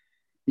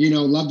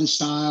 Loved his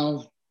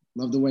style,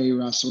 loved the way he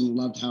wrestled, and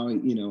loved how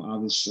he,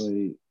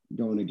 obviously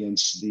going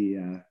against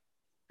the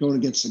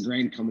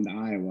grain coming to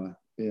Iowa,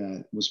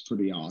 was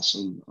pretty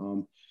awesome.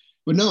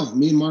 But no,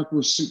 me and Mark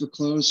were super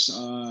close.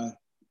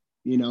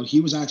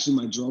 He was actually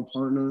my drill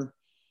partner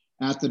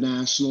at the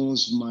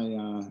Nationals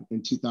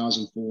in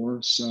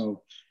 2004.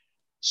 So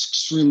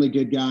extremely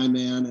good guy,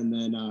 man. And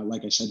then,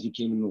 like I said, he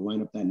came in the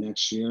lineup that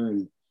next year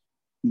and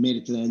made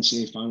it to the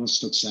NCAA finals,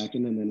 took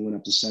second, and then went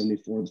up to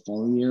 74 the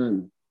following year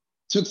and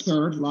took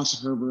third, lost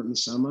to Herbert in the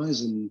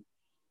semis,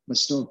 but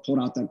still pulled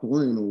out that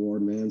Gorian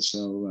Award, man.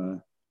 So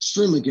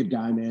extremely good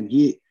guy, man.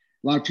 A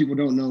lot of people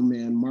don't know,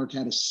 man, Mark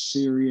had a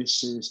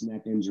serious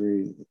neck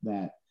injury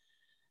that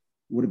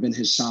would have been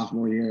his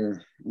sophomore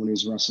year when he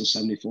was wrestling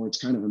 74.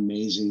 It's kind of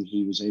amazing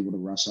he was able to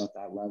wrestle at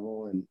that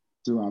level and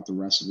throughout the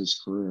rest of his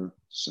career.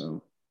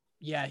 So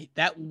yeah,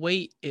 that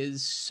weight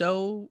is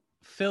so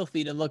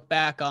filthy to look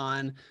back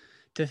on,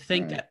 to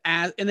think that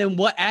and then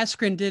what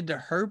Askren did to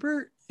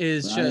Herbert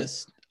is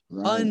just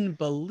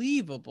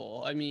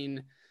unbelievable. I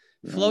mean,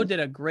 Flo did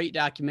a great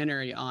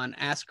documentary on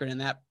Askren,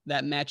 and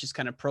that match is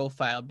kind of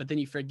profiled, but then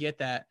you forget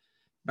that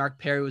Mark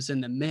Perry was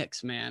in the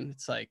mix, man.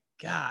 It's like,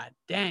 God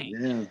dang.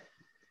 Yeah.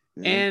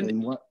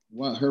 And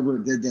what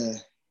Herbert did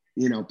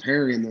to,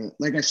 Perry, and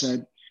like I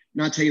said,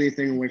 not taking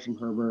anything away from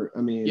Herbert.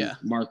 I mean,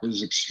 Mark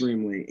was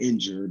extremely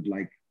injured,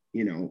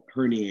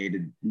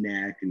 herniated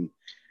neck, and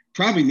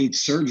probably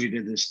needs surgery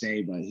to this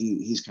day, but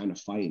he's kind of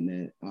fighting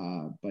it.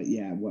 But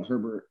yeah, what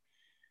Herbert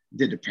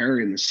did to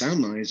Perry in the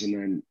semis, and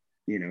then,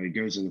 he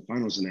goes in the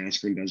finals and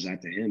Askren does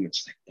that to him.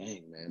 It's like,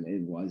 dang, man,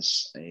 it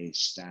was a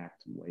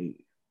stacked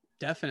weight.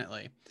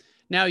 Definitely.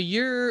 Now,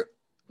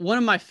 one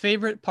of my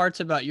favorite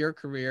parts about your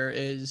career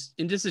is,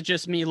 and this is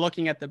just me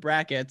looking at the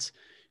brackets,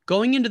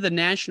 going into the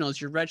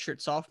Nationals, your redshirt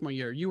sophomore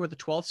year, you were the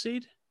 12th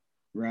seed?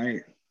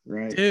 Right.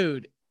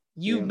 Dude,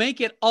 you make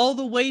it all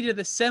the way to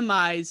the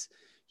semis.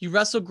 You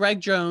wrestle Greg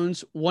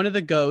Jones, one of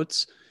the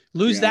GOATs,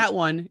 lose that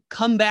one,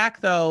 come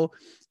back though.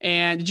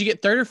 And did you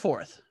get third or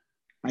fourth?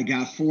 I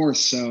got fourth.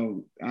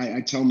 So I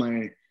tell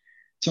my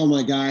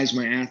guys,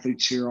 my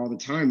athletes here all the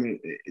time,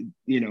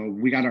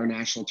 we got our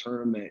national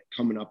tournament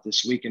coming up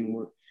this week,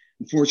 and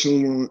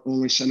unfortunately, we're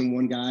only sending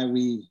one guy.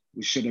 We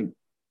should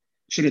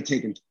have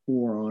taken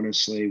 4,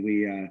 honestly.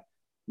 We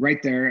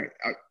right there,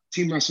 our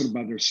team wrestled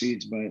above their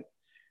seeds, but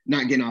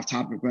not getting off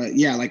topic, but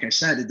yeah, like I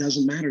said, it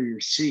doesn't matter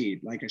your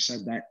seed. Like I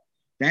said,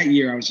 that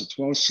year I was a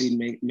 12 seed,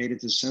 made it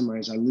to the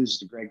semis. I lose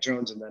to Greg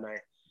Jones, and then I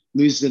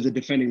lose to the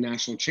defending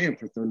national champ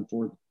for third and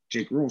fourth,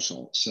 Jake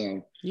Rorschach.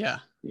 So yeah,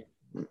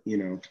 you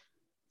know.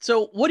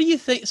 So what do you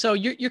think? So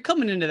you're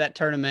coming into that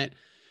tournament.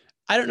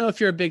 I don't know if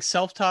you're a big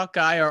self-talk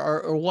guy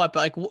or what, but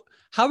like,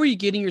 how are you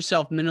getting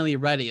yourself mentally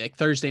ready, like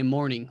Thursday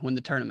morning when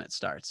the tournament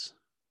starts?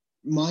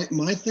 My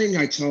thing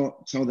I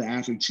tell the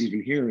athletes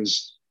even here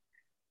is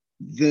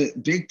the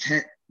Big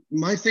Ten.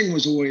 My thing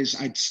was always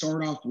I'd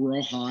start off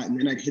real hot and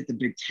then I'd hit the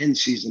Big Ten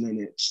season, and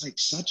it's like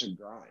such a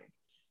grind.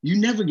 You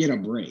never get a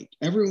break.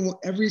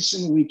 Every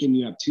single weekend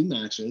you have 2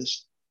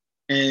 matches,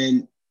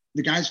 and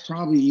the guy's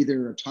probably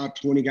either a top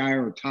 20 guy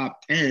or a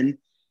top 10,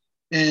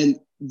 and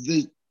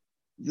the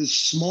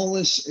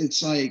smallest,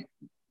 it's like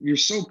you're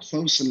so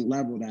close and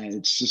level that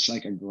it's just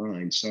like a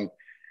grind. So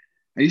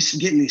I used to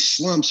get in these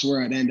slumps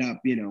where I'd end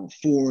up,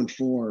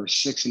 4-4 or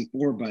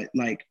 6-4, but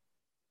like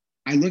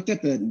I looked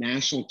at the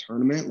national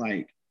tournament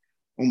like,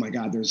 oh my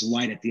God, there's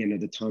light at the end of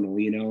the tunnel,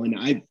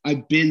 and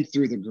I've been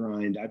through the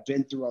grind. I've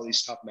been through all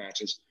these tough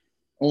matches.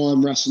 Oh,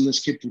 I'm wrestling this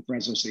kid from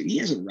Fresno State. He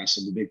hasn't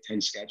wrestled the Big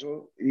Ten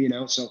schedule,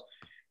 so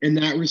in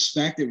that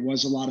respect, it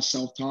was a lot of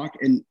self-talk.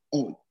 And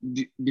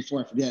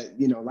before I forget,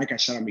 like I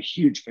said, I'm a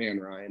huge fan,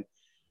 Ryan,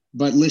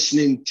 but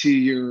listening to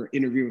your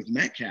interview with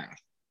Metcalf,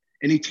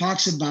 and he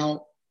talks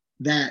about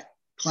that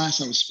class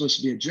that was supposed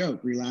to be a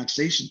joke,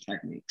 relaxation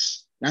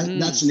techniques.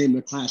 That's the name of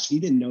the class. He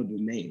didn't know the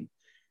name.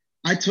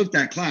 I took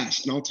that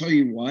class, and I'll tell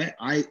you what,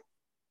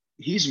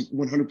 he's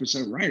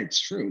 100% right. It's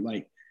true.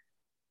 Like,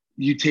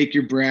 you take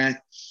your breath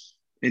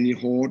and you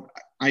hold.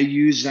 I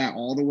use that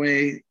all the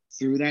way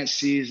through that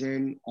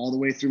season, all the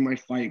way through my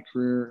fight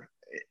career,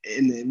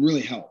 and it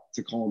really helped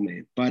to calm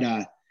me.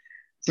 But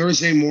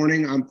Thursday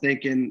morning, I'm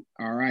thinking,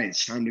 all right,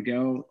 it's time to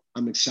go.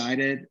 I'm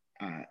excited.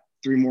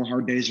 3 more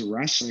hard days of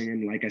wrestling.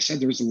 And like I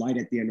said, there's a light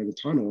at the end of the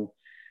tunnel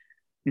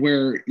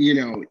where,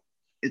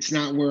 it's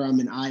not where I'm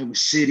in Iowa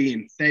City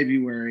in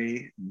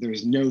February.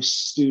 There's no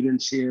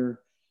students here.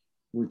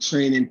 We're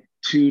training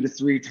 2 to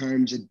 3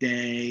 times a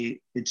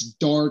day. It's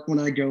dark when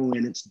I go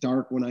in. It's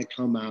dark when I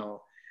come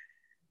out.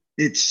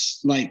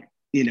 It's like,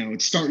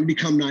 it's starting to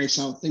become nice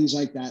out, things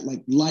like that,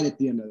 like light at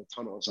the end of the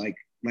tunnel. It's like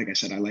I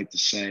said, I like to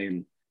say,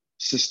 and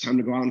it's just time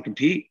to go out and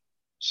compete.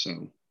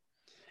 So.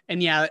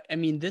 And yeah, I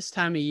mean, this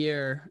time of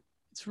year,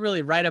 it's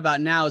really right about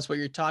now is what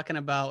you're talking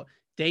about.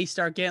 Days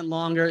start getting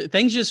longer.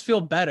 Things just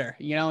feel better,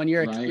 and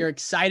you're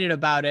excited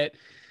about it.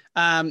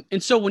 And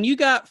so when you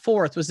got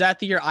 4th, was that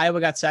the year Iowa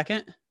got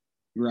 2nd?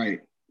 Right.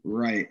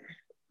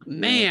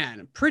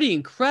 Man, pretty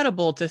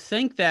incredible to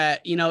think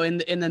that, in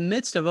the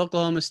midst of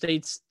Oklahoma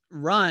State's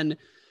run,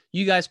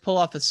 you guys pull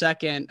off a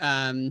 2nd.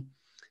 And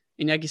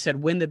like you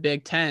said, win the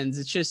Big Tens.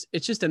 It's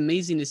just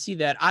amazing to see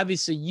that.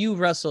 Obviously, you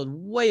wrestled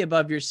way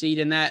above your seat,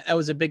 and that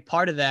was a big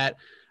part of that.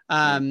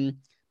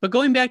 But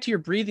going back to your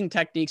breathing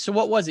technique, so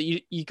what was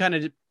it? You kind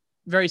of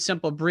very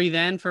simple, breathe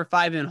in for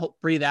 5 and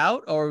breathe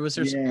out, or was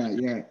there?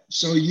 Yeah.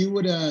 So you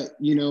would,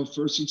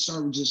 first you'd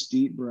start with just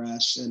deep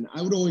breaths, and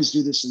I would always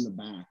do this in the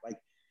back, like,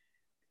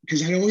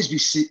 because I'd always be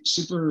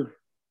super,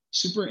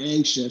 super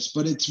anxious.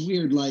 But it's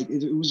weird, like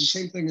it was the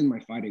same thing in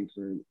my fighting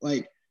career.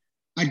 Like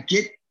I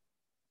get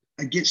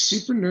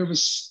super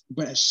nervous,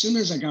 but as soon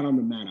as I got on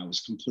the mat, I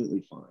was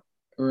completely fine.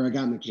 Or I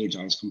got in the cage,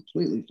 I was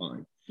completely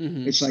fine.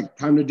 Mm-hmm. It's like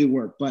time to do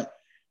work, but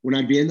when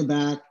I'd be in the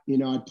back,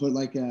 I'd put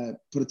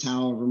a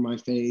towel over my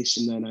face,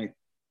 and then I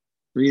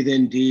breathe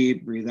in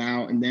deep, breathe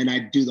out. And then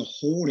I'd do the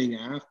holding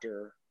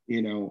after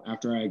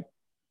I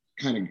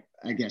kind of,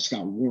 I guess,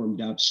 got warmed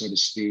up, so to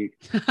speak.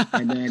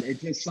 And then it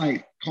just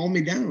like calmed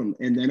me down,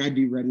 and then I'd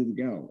be ready to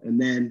go. And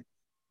then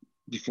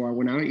before I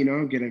went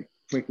out, get a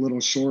quick little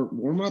short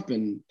warm up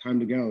and time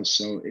to go.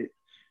 So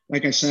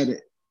like I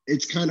said,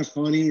 it's kind of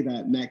funny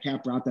that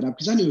Metcalf brought that up,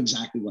 because I knew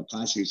exactly what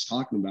class he was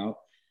talking about.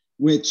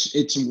 Which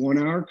it's a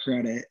 1-hour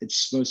credit.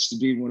 It's supposed to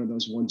be one of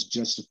those ones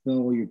just to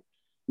fill you,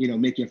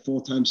 make you a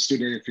full-time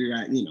student if you're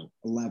at,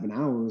 11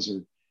 hours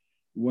or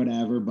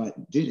whatever.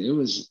 But dude, it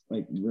was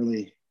a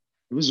really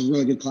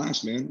good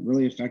class, man.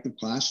 Really effective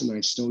class. And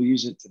I still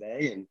use it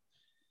today. And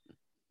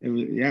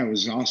it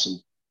was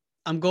awesome.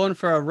 I'm going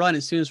for a run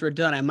as soon as we're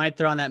done. I might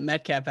throw on that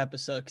Metcalf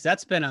episode, because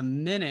that's been a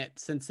minute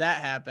since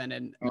that happened.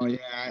 And oh yeah.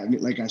 I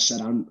mean, like I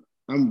said,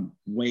 I'm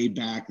way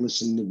back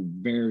listening to the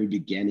very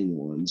beginning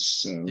ones.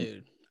 So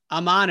dude,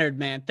 I'm honored,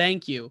 man.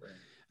 Thank you.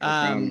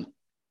 And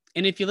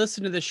if you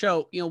listen to the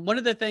show, one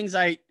of the things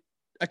I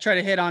try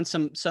to hit on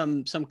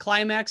some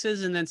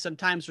climaxes, and then some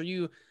times where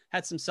you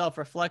had some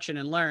self-reflection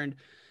and learned.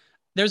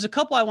 There's a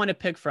couple I want to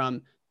pick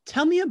from.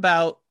 Tell me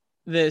about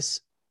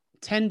this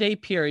 10-day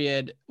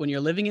period when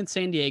you're living in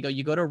San Diego,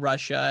 you go to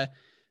Russia.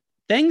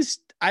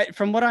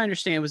 From what I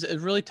understand, was a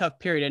really tough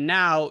period. And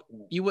now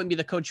you wouldn't be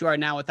the coach you are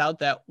now without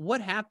that.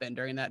 What happened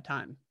during that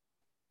time?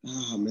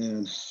 Oh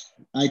man,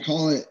 I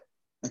call it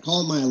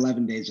my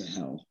 11 days of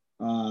hell.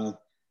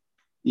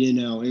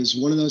 It was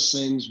one of those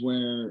things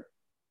where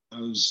I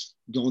was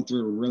going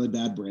through a really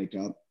bad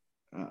breakup.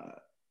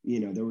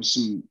 There was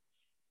some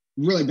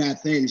really bad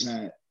things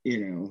that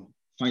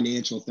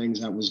financial things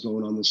that was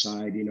going on the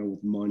side,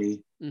 with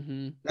money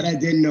that I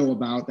didn't know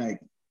about that,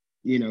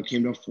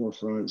 came to the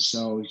forefront.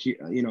 So,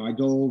 I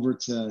go over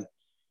to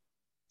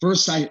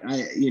first, I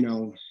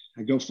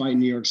go fight in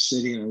New York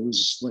City and I lose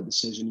a split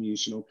decision to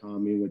Yushin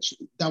Okami, which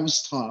that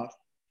was tough,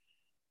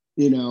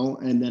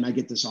 and then I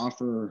get this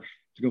offer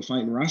to go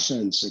fight in Russia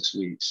in 6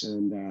 weeks.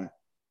 And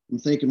I'm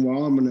thinking,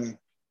 well, I'm going to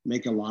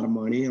make a lot of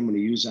money. I'm going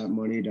to use that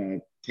money to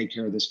take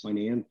care of this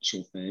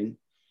financial thing.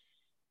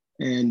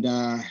 And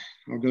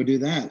I'll go do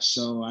that.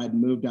 So I'd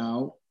moved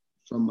out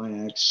from my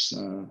ex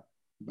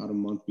about a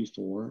month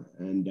before.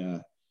 And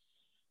I'm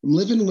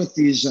living with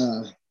these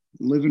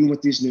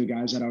new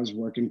guys that I was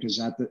working, because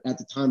at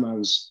the time I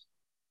was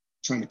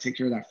trying to take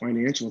care of that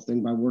financial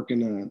thing by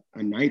working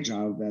a night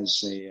job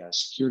as a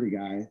security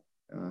guy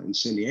in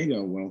San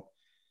Diego. Well,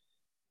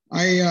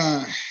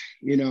 I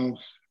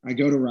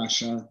go to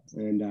Russia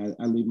and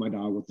I leave my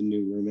dog with the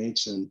new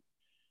roommates,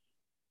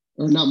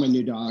 or not my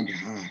new dog,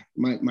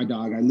 my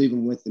dog. I leave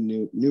him with the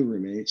new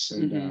roommates,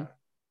 and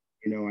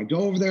I go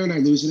over there and I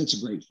lose, and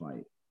it's a great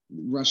fight.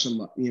 Russia,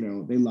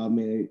 they love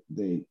me.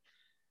 They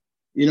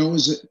it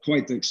was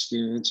quite the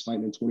experience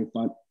fighting in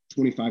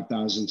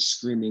 25,000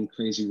 screaming,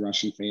 crazy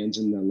Russian fans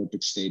in the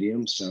Olympic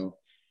Stadium. So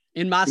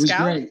in Moscow? It was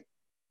great.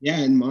 Yeah,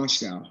 in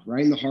Moscow,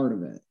 right in the heart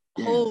of it.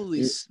 Yeah,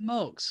 Holy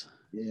smokes.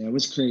 Yeah, it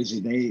was crazy.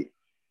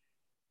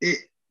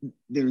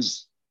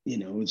 There's,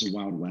 it was a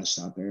Wild West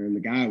out there. And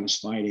the guy I was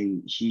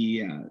fighting,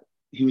 he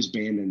was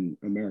banned in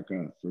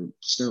America for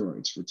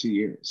steroids for 2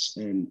 years.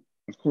 And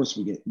of course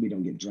we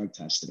don't get drug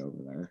tested over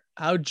there.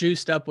 How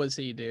juiced up was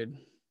he, dude?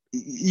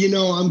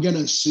 I'm going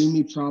to assume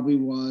he probably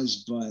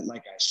was, but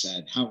like I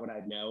said, how would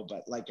I know?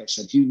 But like I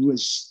said, he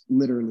was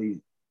literally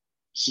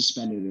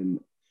suspended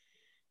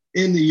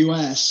in the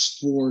US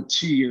for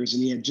 2 years,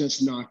 and he had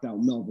just knocked out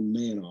Melvin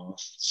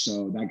Manoff.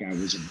 So that guy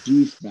was a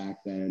beast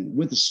back then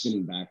with a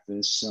spinning back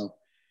fist. So,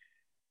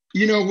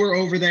 we're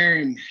over there,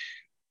 and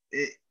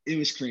it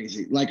was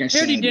crazy. Like I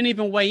said, he didn't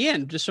even weigh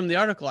in, just from the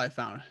article I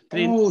found.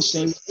 He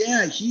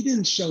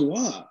didn't show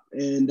up.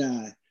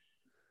 And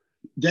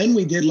then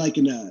we did like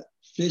an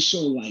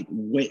official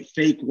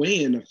fake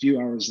weigh-in a few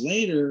hours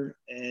later.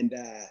 And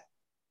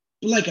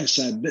like I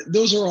said,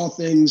 those are all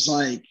things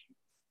like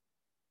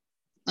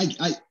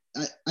I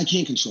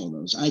can't control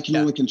those. I can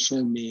only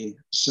control me.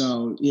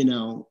 So,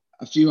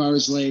 a few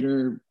hours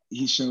later,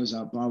 he shows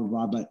up, blah, blah,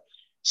 blah. But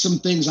some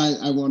things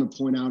I want to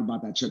point out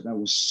about that trip that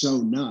was so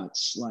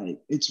nuts, like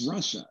it's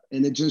Russia.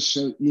 And it just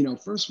showed,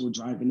 first we're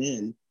driving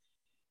in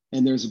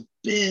and there's a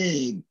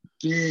big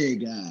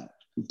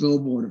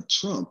billboard of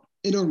Trump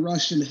in a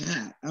Russian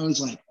hat. I was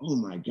like, oh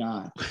my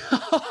God.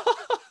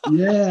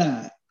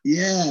 Yeah.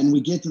 And we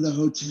get to the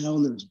hotel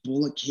and there's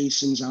bullet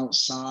casings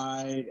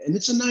outside and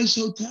it's a nice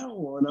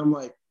hotel. And I'm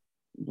like,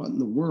 what in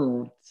the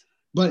world?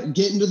 But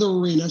getting to the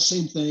arena,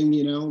 same thing,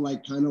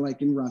 kind of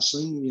like in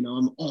wrestling,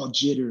 I'm all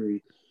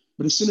jittery.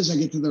 But as soon as I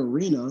get to the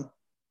arena,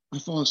 I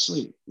fall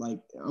asleep. Like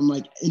I'm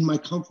like in my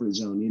comfort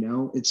zone,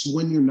 it's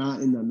when you're not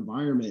in the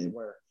environment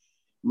where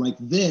I'm like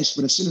this,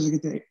 but as soon as I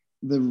get to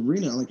the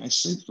arena, like I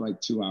sleep for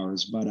like 2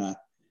 hours. But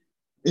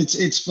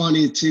it's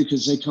funny too,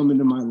 because they come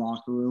into my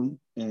locker room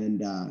and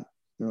they're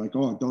like,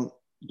 oh,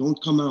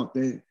 don't come out.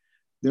 They're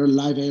a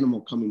live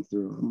animal coming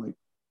through. I'm like,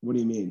 what do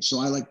you mean? So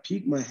I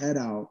peek my head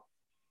out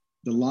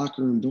the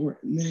locker room door,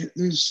 and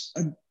there's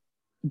a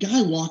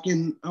guy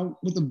walking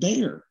out with a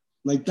bear.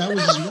 Like that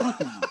was his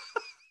walkout.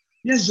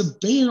 He has a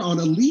bear on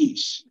a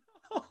leash.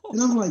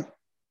 And I'm like,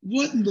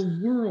 what in the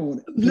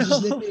world?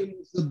 His nickname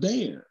was the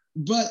Bear.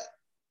 But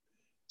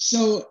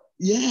so,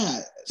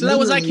 yeah. So that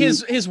was like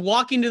his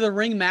walking to the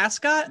ring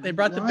mascot? They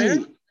brought the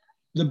bear?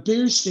 The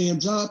bear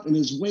stands up and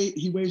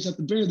he waves at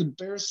the bear. The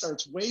bear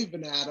starts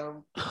waving at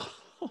him.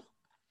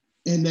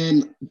 And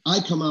then I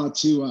come out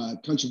to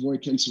Country Boy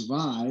Can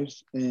Survive.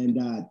 And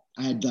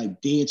I had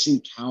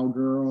dancing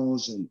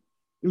cowgirls and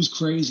it was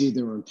crazy.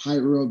 They were on tight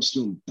ropes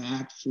doing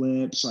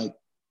backflips.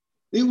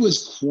 It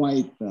was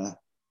quite the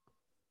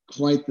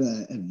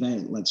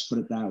event. Let's put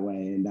it that way.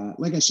 And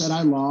like I said,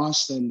 I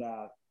lost and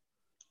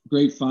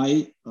great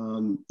fight.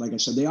 Like I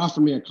said, they offered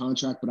me a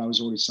contract, but I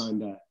was already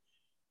signed to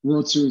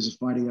World Series of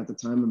Fighting at the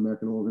time,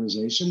 American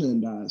organization.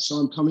 And so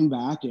I'm coming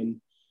back and,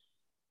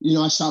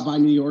 I stopped by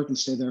New York and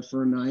stayed there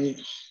for a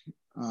night.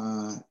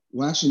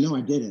 Well, actually, no,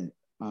 I didn't.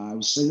 I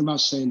was thinking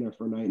about staying there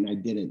for a night and I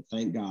didn't,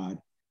 thank God.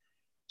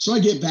 So I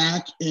get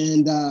back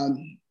and,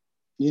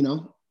 yeah,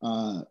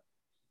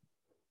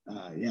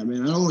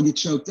 man, I don't want to get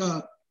choked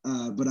up,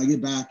 but I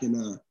get back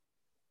and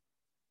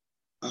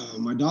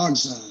my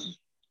dog's,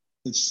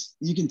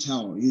 you can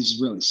tell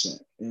he's really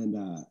sick.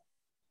 And,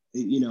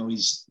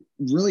 he's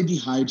really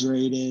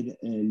dehydrated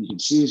and you can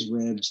see his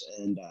ribs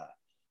and,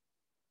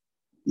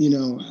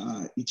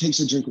 he takes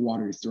a drink of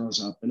water, he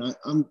throws up. And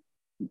I'm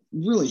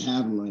really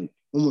having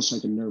almost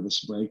like a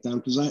nervous breakdown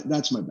because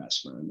that's my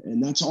best friend.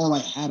 And that's all I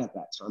had at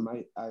that time.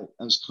 I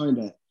was kind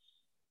of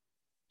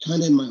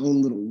in my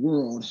own little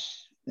world.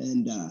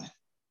 And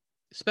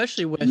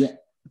especially with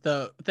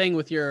the thing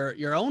with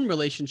your own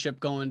relationship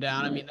going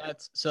down. I mean,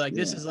 that's so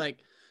this is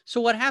So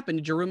what happened?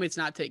 Did your roommates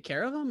not take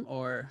care of him,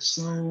 or?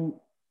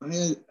 So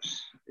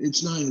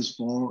it's not his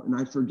fault, and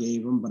I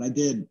forgave him, but I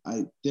did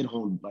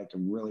hold like a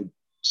really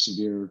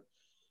severe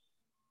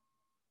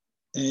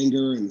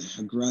anger and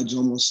a grudge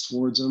almost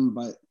towards him.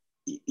 But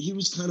he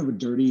was kind of a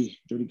dirty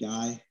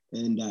guy,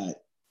 and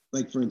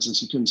like for instance,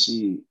 he couldn't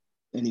see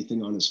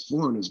anything on his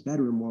floor in his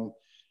bedroom. Well,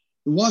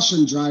 the washer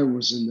and dryer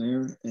was in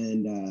there,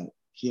 and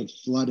he had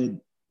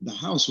flooded the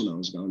house when I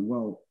was gone.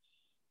 Well,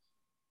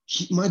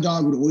 my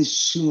dog would always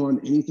chew on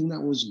anything that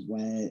was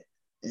wet,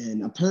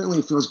 and apparently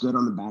it feels good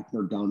on the back of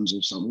their gums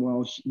or something.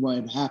 Well, what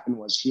had happened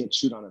was he had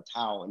chewed on a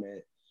towel, and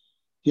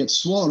he had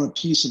swallowed a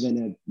piece of it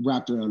and it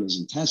wrapped around his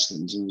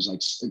intestines, and it was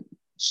like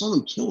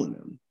something killing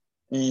him.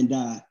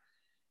 And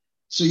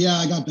so yeah,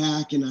 I got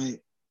back, and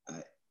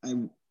I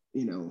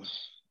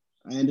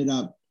ended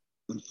up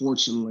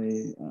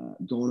unfortunately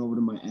going over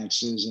to my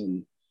ex's,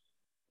 and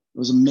it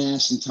was a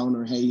mess, and telling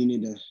her, hey, you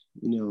need to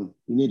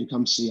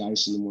come see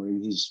Ice in the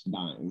morning. He's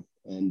dying.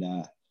 And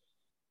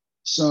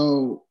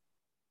so,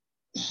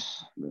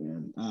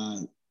 man,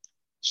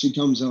 she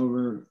comes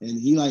over, and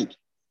he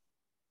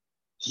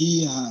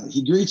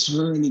greets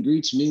her, and he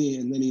greets me,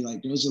 and then he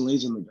like goes and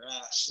lays on the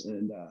grass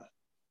and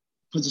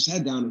puts his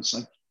head down. And it's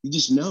like, you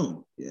just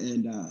know.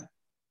 And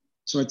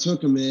so I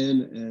took him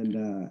in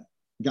and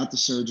got the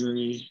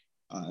surgery.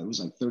 It was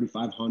like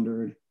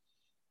 $3,500.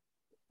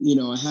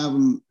 I have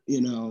him,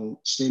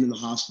 staying in the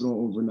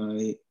hospital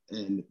overnight,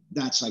 and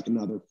that's like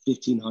another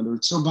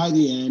 $1,500. So by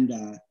the end,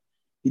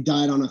 he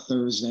died on a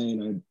Thursday,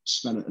 and I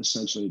spent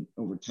essentially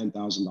over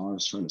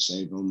 $10,000 trying to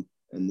save him.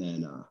 And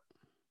then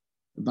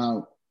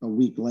about a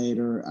week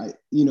later, I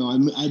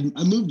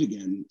moved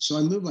again. So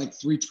I moved like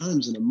 3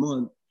 times in a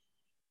month,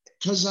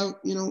 because I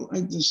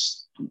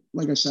just,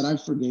 like I said, I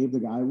forgave the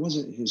guy. It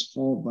wasn't his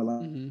fault, but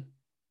like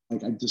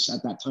I just,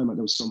 at that time,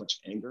 there was so much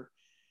anger.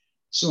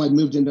 So I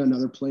moved into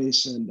another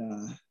place, and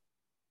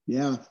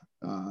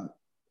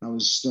I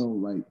was still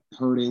like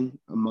hurting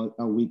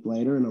a week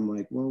later. And I'm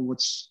like, well,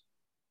 what's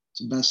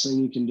the best thing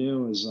you can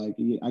do is like,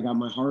 I got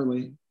my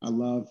Harley.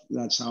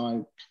 That's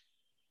how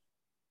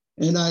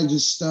I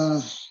just,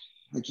 I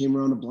came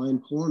around a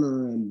blind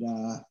corner, and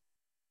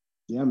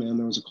yeah, man,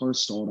 there was a car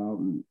stalled out,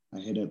 and I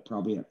hit it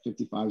probably at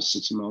 55,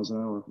 60 miles an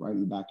hour right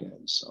in the back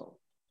end. So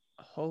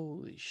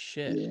holy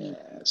shit.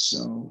 Yeah.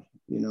 So,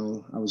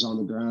 I was on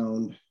the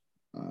ground,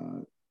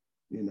 I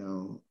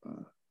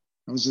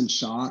was in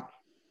shock,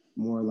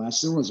 more or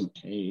less. There wasn't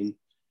pain,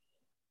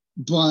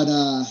 but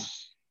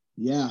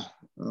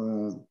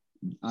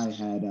I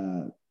had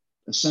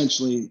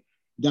essentially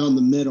down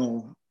the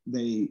middle,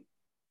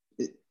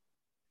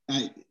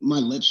 my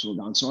lips were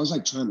gone. So I was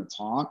like trying to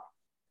talk,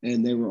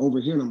 and they were over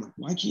here, and I'm like,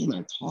 why can't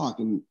I talk?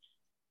 And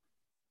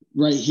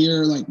right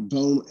here, like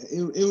bone,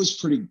 it was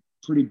pretty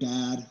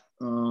bad.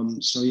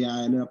 So yeah,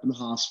 I ended up in the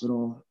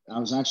hospital. I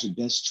was actually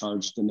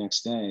discharged the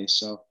next day.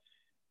 So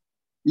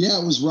yeah,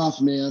 it was rough,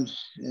 man.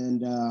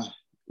 And,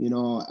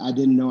 I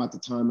didn't know at the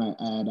time I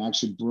had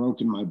actually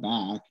broken my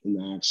back in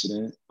the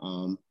accident.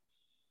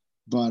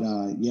 But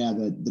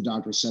the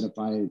doctor said if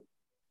I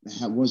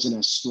wasn't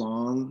as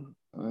strong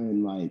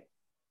and like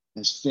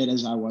as fit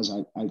as I was,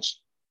 I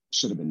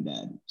should have been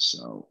dead.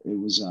 So it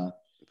was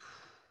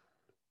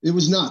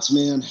nuts,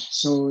 man.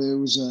 So it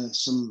was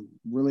some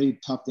really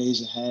tough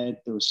days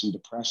ahead. There was some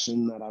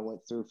depression that I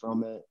went through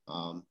from it.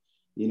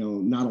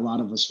 Not a lot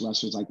of us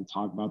wrestlers like to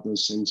talk about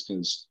those things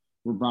because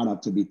we're brought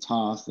up to be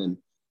tough and,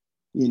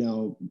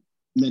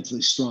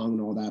 mentally strong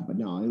and all that. But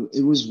no,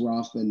 it was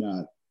rough.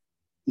 And,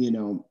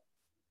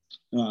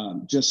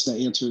 just to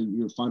answer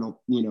your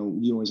final,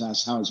 you always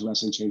ask, how has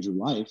wrestling changed your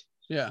life?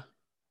 Yeah.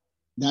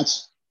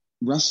 That's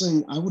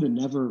wrestling. I would have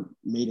never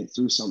made it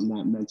through something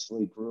that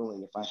mentally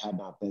grueling if I had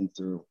not been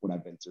through what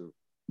I've been through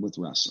with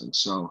wrestling.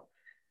 So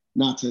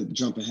not to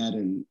jump ahead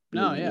and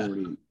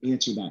already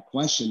answer that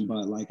question,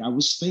 but like I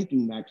was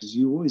thinking that because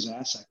you always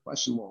ask that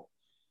question. Well,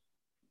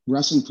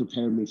 wrestling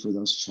prepared me for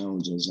those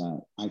challenges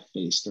that I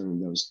faced during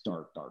those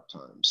dark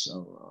times.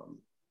 So,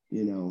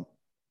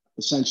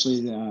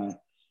 essentially,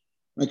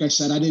 like I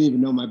said, I didn't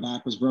even know my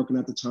back was broken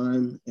at the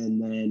time.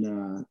 And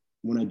then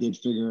when I did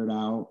figure it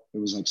out, it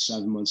was like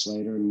 7 months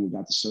later, and we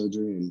got the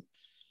surgery and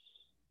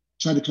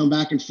tried to come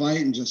back and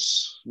fight, and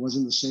just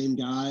wasn't the same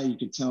guy. You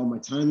could tell my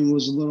timing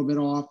was a little bit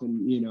off.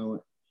 And,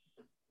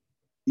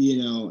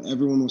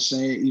 everyone will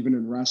say, even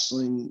in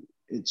wrestling,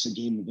 it's a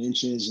game of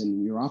inches,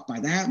 and you're off by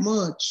that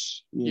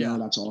much,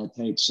 that's all it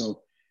takes.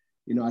 So,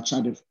 I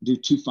tried to do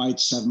 2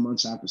 fights 7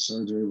 months after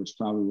surgery, which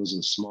probably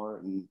wasn't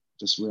smart, and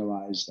just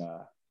realized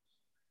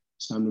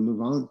it's time to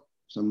move on.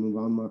 It's time to move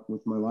on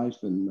with my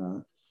life,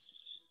 and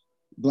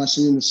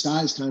blessing in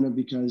disguise, kind of,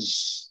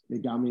 because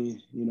it got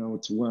me,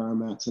 to where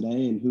I'm at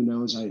today. And who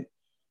knows, I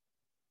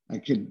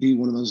could be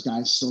one of those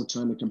guys still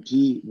trying to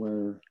compete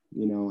where,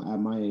 at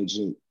my age,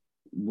 it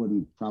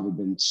wouldn't probably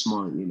been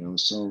smart,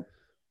 So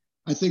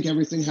I think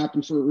everything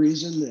happened for a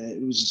reason.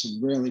 It was just a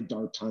really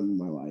dark time in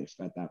my life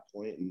at that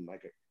point. And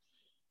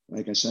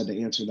like I said,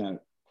 to answer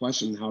that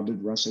question, how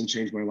did wrestling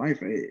change my life?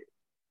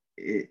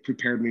 It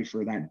prepared me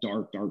for that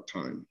dark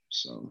time.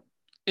 So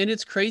And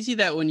it's crazy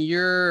that when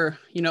you're,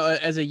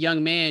 as a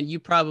young man, you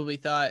probably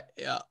thought,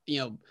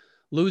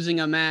 losing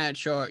a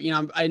match or,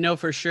 I know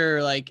for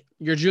sure, like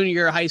your junior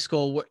year of high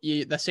school,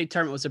 the state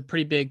tournament was a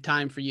pretty big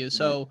time for you.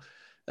 So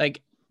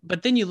like,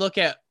 but then you look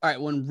at, all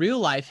right, when real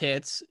life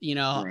hits,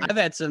 I've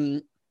had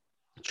some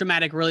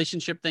traumatic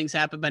relationship things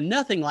happen, but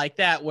nothing like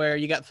that, where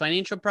you got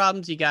financial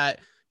problems, you got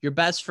your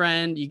best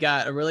friend, you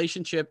got a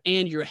relationship,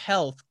 and your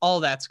health, all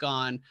that's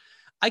gone.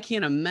 I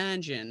can't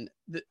imagine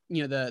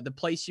the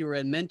place you were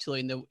in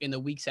mentally in the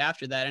weeks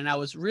after that. And I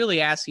was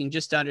really asking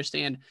just to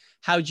understand,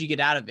 how'd you get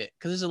out of it?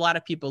 Because there's a lot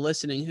of people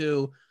listening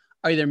who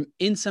are either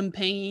in some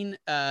pain,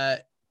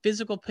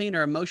 physical pain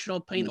or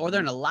emotional pain, or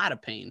they're in a lot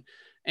of pain.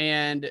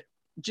 And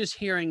just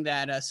hearing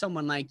that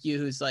someone like you,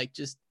 who's like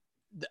just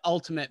the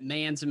ultimate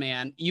man's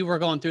man, you were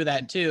going through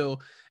that too,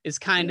 is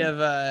kind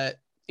of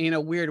in a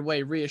weird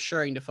way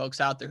reassuring to folks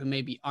out there who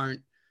maybe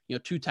aren't,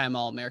 two-time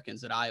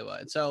All-Americans at Iowa.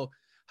 And so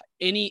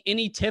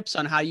any tips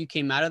on how you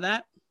came out of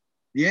that?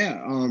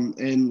 Yeah.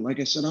 And like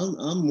I said,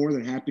 I'm more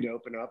than happy to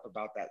open up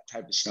about that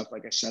type of stuff.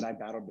 Like I said, I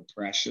battled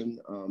depression.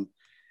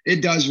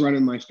 It does run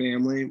in my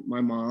family.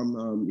 My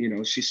mom,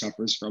 she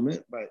suffers from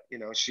it, but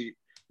she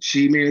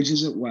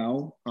manages it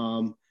well.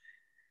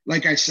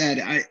 Like I said,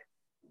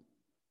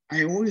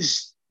 I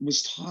always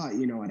was taught,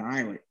 at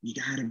Iowa, you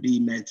got to be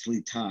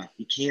mentally tough.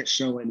 You can't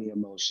show any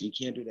emotion. You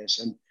can't do this.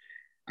 And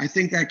I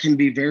think that can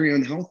be very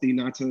unhealthy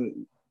not to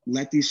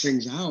let these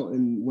things out.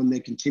 And when they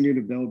continue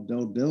to build,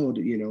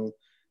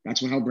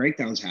 that's how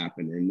breakdowns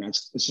happen. And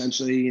that's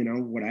essentially,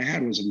 what I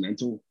had was a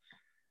mental,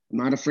 I'm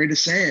not afraid to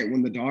say it.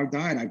 When the dog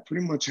died, I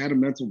pretty much had a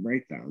mental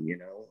breakdown,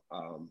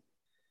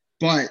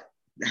 but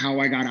how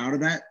I got out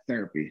of that,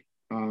 therapy.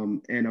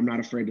 And I'm not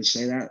afraid to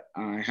say that.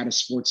 I had a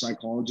sports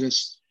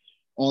psychologist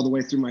all the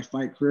way through my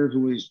fight career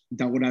who was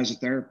dealt with as a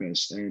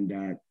therapist. And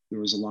there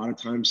was a lot of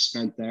time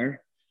spent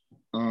there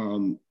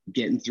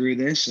getting through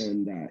this.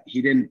 And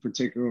he didn't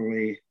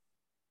particularly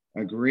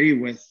agree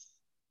with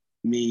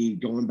me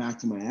going back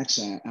to my ex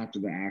after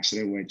the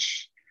accident,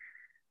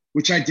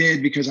 which I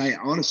did, because I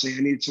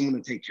needed someone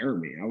to take care of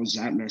me. I was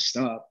that messed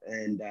up.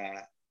 And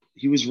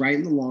he was right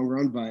in the long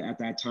run, but at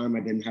that time I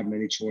didn't have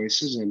many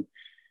choices. And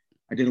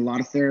I did a lot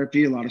of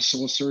therapy, a lot of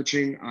soul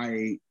searching.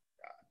 I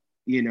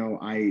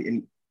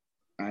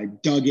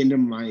dug into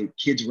my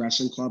kids'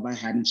 wrestling club I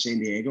had in San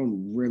Diego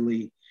and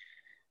really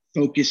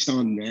focused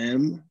on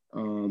them,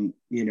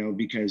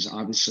 because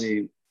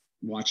obviously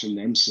watching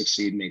them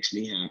succeed makes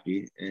me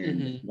happy,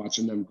 and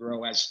watching them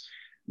grow as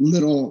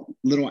little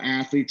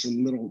athletes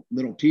and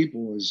little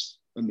people is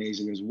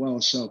amazing as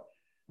well. So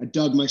I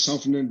dug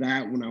myself into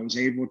that. When I was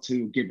able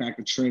to get back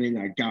to training,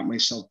 I got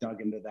myself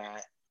dug into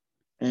that.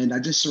 And I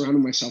just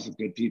surrounded myself with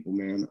good people,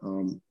 man.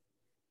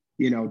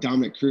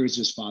 Dominic Cruz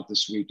just fought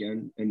this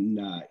weekend, and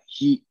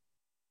he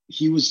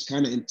was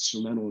kind of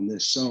instrumental in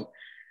this. So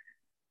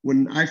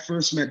when I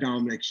first met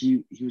Dominic,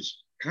 he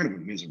was kind of a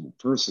miserable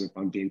person, if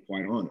I'm being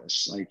quite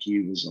honest. Like, he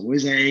was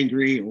always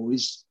angry,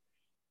 always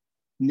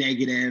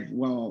negative.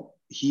 Well,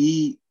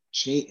 he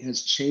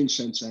has changed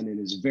since then and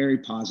is a very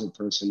positive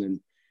person, and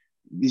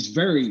he's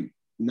very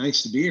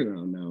nice to be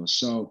around now.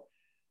 So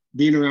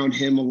being around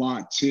him a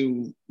lot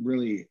too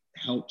really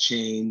helped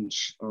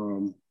change.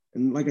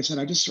 And like I said,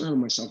 I just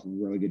surrounded myself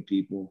with really good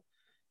people,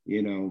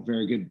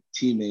 very good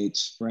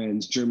teammates,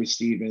 friends. Jeremy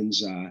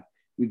Stevens,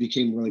 we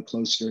became really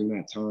close during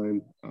that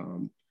time.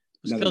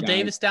 Was Phil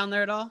Davis down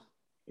there at all?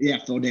 Yeah,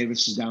 Phil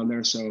Davis is down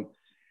there. So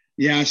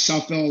yeah, I saw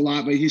Phil a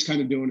lot, but he's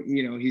kind of doing,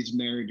 he's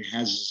married,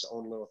 has his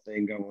own little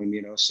thing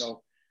going,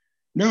 So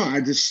no,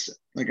 I just,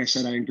 like I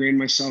said, I ingrained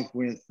myself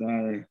with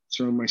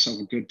surrounding myself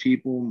with good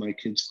people, my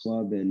kids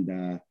club,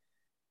 and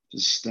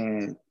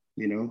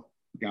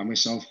got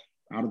myself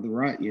out of the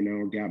rut,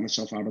 got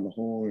myself out of the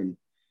hole, and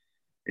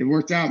it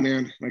worked out,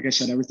 man. Like I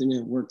said,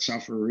 everything works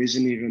out for a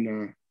reason,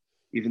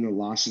 even the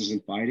losses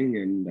in fighting.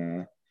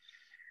 And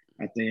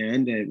at the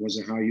end, it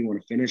wasn't how you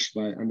want to finish,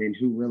 but I mean,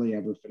 who really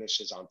ever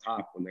finishes on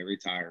top when they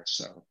retire?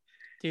 So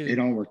it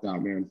all worked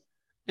out, man.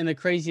 And the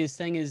craziest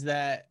thing is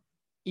that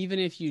even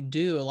if you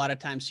do, a lot of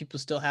times people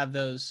still have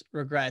those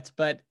regrets.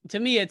 But to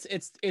me,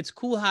 it's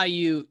cool how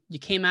you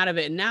came out of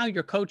it, and now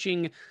you're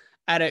coaching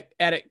at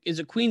a is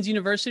it Queens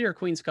University or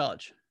Queens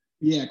College?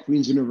 Yeah,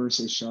 Queens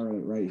University,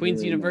 Charlotte, right?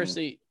 Queens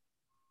University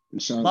in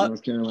Charlotte,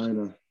 North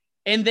Carolina.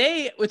 And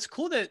it's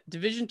cool that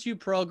Division II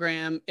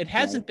program, it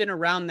hasn't been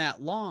around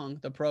that long,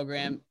 the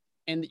program,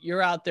 and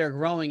you're out there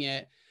growing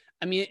it.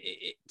 I mean,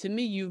 to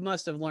me, you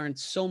must have learned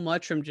so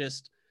much from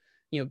just,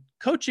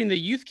 coaching the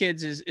youth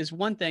kids is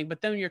one thing,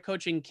 but then when you're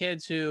coaching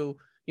kids who,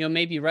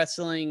 maybe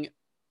wrestling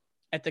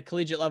at the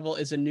collegiate level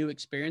is a new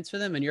experience for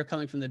them, and you're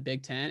coming from the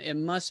Big Ten, it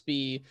must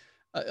be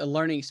a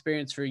learning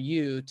experience for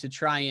you to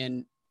try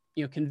and,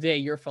 convey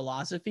your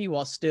philosophy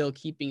while still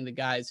keeping the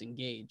guys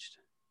engaged.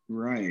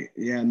 Right.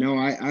 Yeah, no,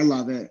 I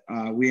love it.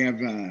 We have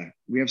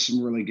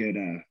some really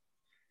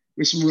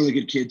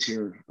good kids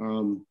here.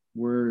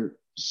 We're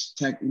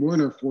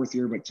in our fourth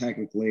year, but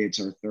technically it's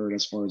our third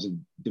as far as a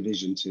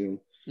Division II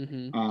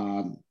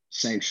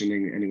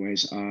sanctioning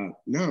anyways.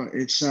 No,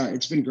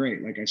 it's been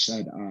great. Like I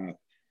said,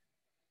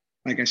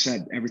 like I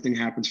said, everything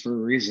happens for a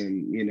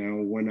reason. You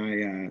know, when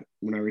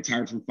I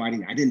retired from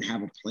fighting, I didn't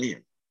have a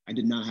plan. I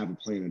did not have a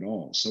plan at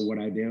all. So what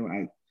I do,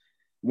 I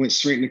went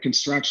straight into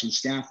construction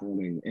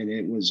scaffolding, and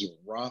it was a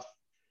rough,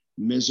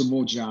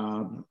 miserable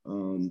job.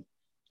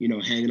 You know,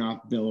 hanging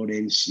off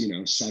buildings, you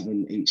know,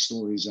 7, 8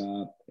 stories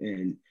up,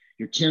 and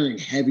you're carrying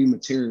heavy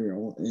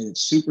material, and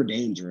it's super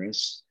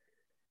dangerous.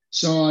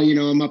 So, you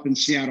know, I'm up in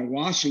Seattle,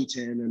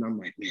 Washington, and I'm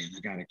like, man, I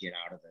got to get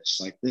out of this.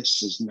 Like,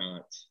 this is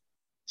not,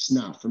 it's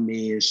not for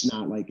me. It's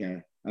not like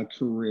a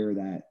career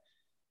that,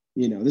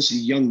 you know, this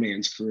is a young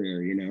man's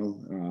career, you know,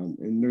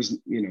 and there's,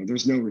 you know,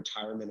 there's no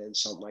retirement in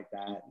something like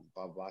that, and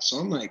blah, blah. So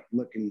I'm like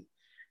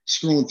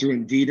scrolling through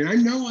Indeed, and I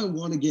know I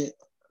want to get,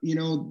 you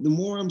know, the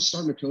more I'm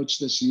starting to coach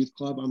this youth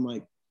club, I'm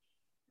like,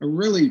 I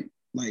really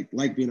like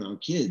being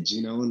around kids,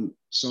 you know, and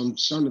so I'm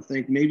starting to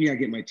think maybe I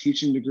get my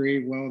teaching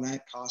degree. Well,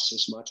 that costs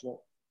this much.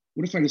 Well,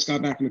 what if I just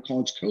got back into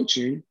college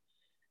coaching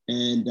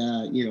and,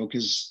 you know,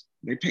 because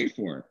they pay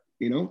for it,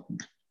 you know,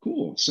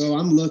 cool. So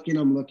I'm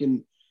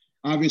looking,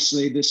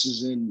 obviously this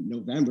is in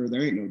November.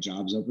 There ain't no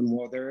jobs open.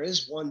 Well, there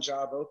is one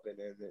job open,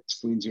 and it's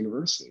Queen's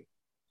University.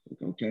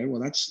 Like, okay,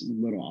 well, that's a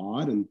little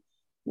odd. And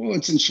well,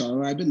 it's in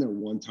Charlotte. I've been there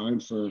one time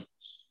for,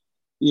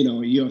 you know,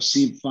 a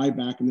UFC fight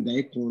back in the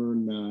day,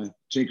 cornering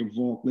Jacob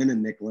Volkman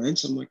and Nick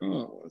Lentz. I'm like, oh,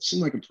 well, it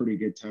seemed like a pretty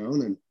good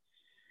town. And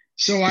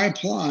so I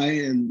apply,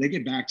 and they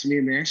get back to me,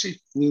 and they actually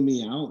flew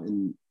me out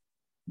in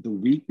the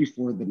week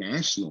before the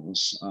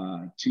Nationals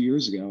 2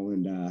 years ago.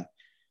 And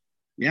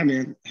yeah,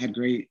 man, had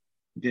great,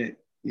 you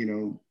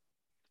know.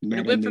 And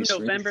it went from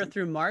November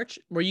through March.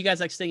 Were you guys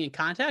like staying in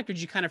contact, or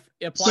did you kind of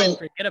apply and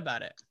forget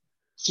about it?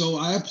 So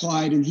I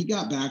applied, and he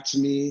got back to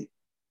me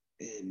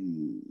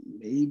in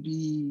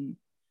maybe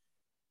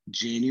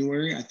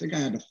January. I think I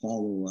had to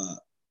follow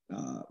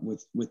up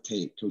with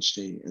Tate, Coach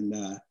Tate, and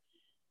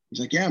he's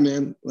like, yeah,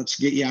 man, let's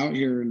get you out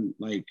here. And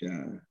like,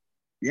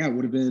 yeah, it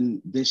would have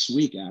been this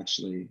week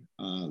actually,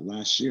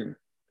 last year.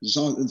 It's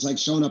like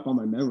showing up on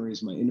my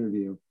memories, my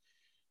interview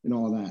and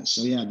all that.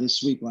 So yeah,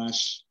 this week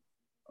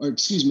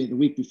the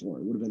week before,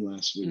 it would have been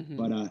last week. Mm-hmm.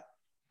 But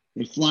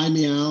they fly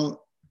me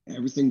out,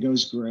 everything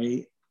goes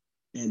great.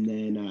 And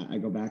then I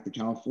go back to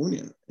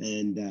California.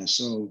 And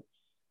so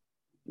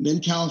I'm in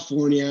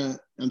California.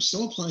 I'm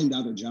still applying to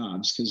other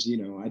jobs because, you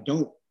know,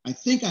 I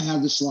think I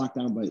have this locked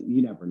down, but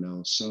you never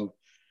know. So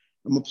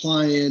I'm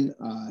applying.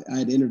 I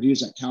had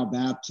interviews at Cal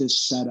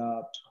Baptist set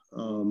up,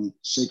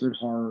 Sacred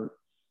Heart.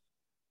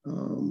 I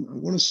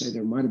want to say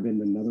there might have been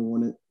another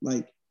one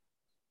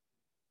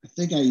I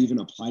think I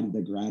even applied to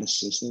the grad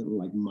assistant in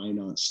like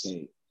Minot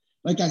State.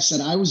 Like I said,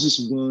 I was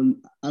just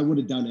I would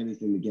have done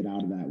anything to get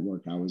out of that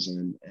work I was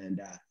in. And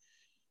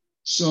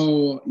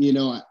so, you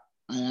know,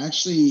 I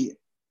actually,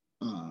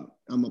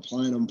 I'm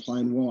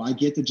applying. Well, I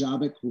get the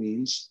job at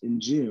Queens in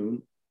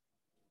June.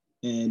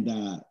 And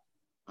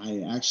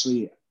I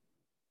actually,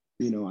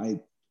 you know, I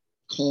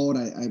called,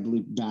 I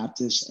believe,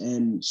 Baptist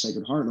and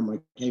Sacred Heart. And I'm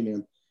like, hey,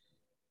 man,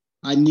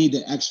 I need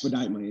to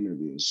expedite my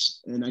interviews,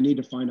 and I need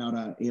to find out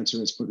an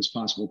answer as quick as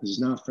possible because it's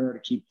not fair to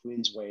keep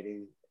Queens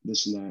waiting,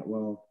 this and that.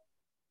 Well,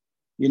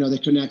 you know, they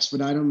couldn't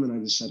expedite them. And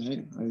I just said,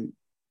 hey,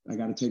 I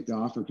got to take the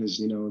offer because,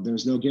 you know,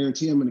 there's no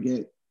guarantee I'm going to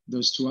get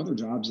those 2 other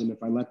jobs. And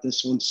if I let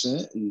this one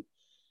sit, and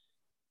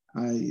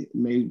I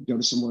may go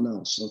to someone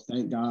else. So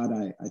thank God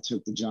I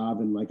took the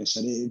job. And like I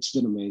said, it's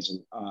been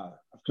amazing. I've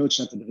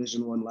coached at the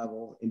Division I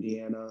level,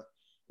 Indiana,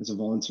 as a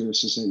volunteer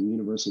assistant at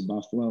University of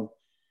Buffalo,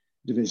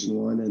 Division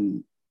I.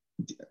 And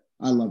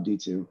I love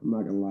D2. I'm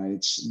not gonna lie.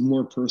 It's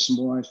more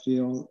personable, I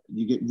feel.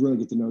 You really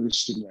get to know your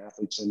student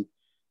athletes, and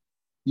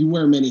you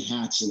wear many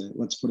hats in it.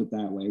 Let's put it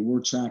that way.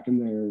 We're tracking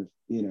their,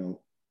 you know,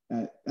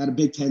 at a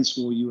Big Ten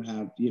school, you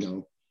have, you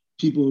know,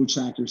 people who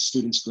track your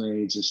students'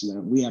 grades, this and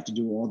that. We have to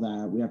do all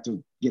that. We have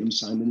to get them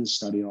signed in the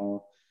study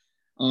hall.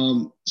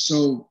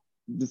 So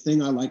the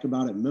thing I like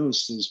about it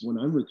most is when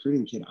I'm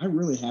recruiting a kid, I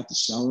really have to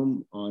sell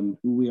them on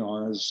who we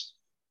are as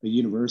a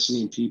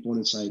university and people.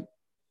 And it's like,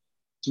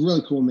 it's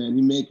really cool, man.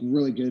 You make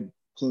really good,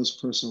 close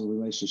personal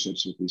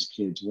relationships with these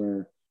kids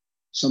where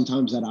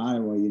sometimes at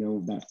Iowa, you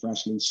know, that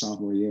freshman,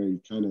 sophomore year, you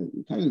kind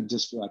of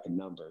just feel like a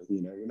number,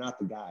 you know, you're not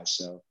the guy.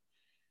 So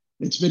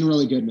it's been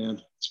really good,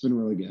 man. It's been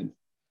really good.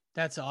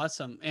 That's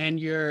awesome. And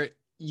you're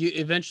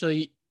going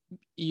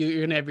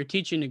to have your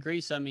teaching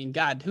degree. So, I mean,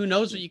 God, who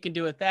knows what you can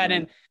do with that. Right.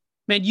 And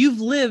man, you've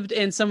lived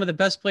in some of the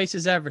best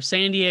places ever.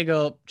 San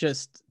Diego,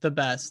 just the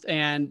best.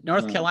 And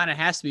North Carolina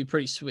has to be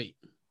pretty sweet.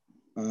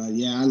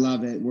 Yeah, I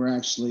love it. We're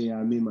actually,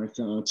 me and my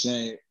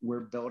fiance,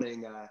 we're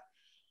building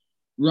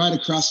right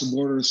across the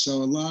border. So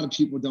a lot of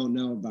people don't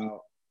know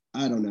about,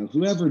 I don't know,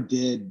 whoever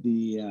did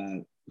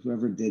the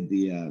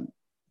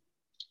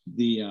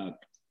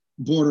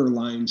border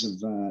lines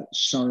of not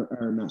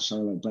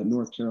Charlotte, but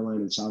North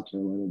Carolina and South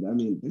Carolina. I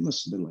mean, they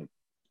must have been like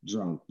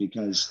drunk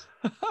because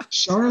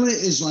Charlotte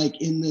is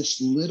like in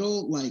this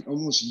little, like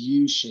almost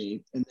U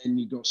shape. And then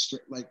you go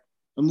straight, like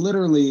I'm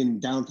literally in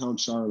downtown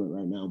Charlotte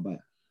right now, but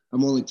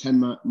I'm only 10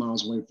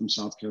 miles away from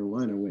South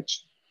Carolina,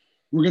 which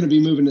we're going to be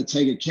moving to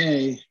Tega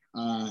Cay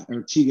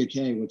or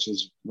TGK, which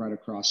is right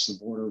across the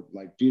border,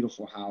 like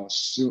beautiful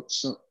house.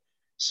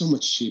 So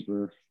much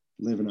cheaper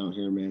living out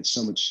here, man.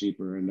 So much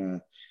cheaper.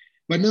 And,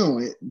 but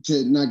no,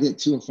 to not get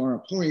too far a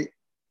point,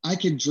 I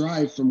could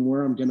drive from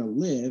where I'm going to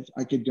live.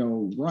 I could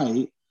go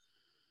right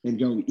and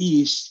go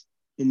east,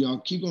 and I'll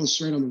keep going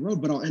straight on the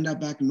road, but I'll end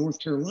up back in North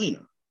Carolina.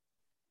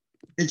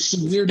 It's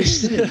the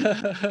weirdest thing.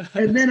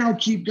 And then I'll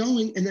keep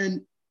going, and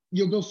then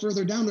you'll go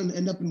further down and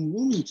end up in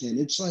Wilmington.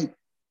 It's like,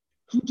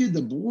 who did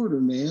the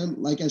border, man?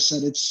 Like I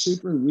said, it's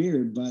super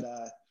weird, but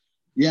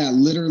yeah,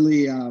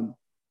 literally,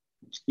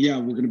 yeah,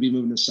 we're going to be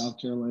moving to South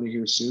Carolina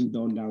here soon,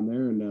 going down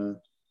there, and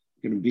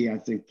going to be, I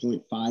think,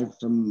 0.5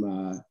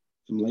 from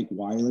Lake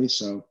Wiley.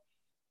 So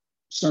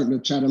starting to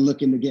try to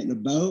look into getting a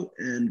boat,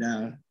 and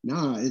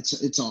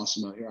it's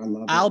awesome out here. I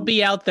love it. I'll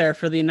be out there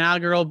for the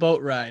inaugural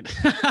boat ride.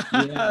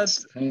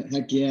 Yes,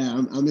 heck yeah.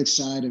 I'm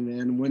excited,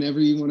 man. Whenever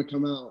you want to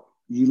come out,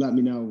 you let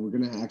me know. We're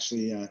going to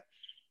actually,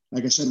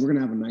 like I said, we're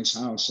going to have a nice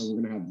house. So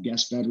we're going to have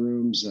guest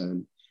bedrooms,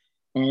 and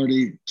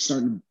already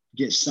starting to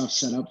get stuff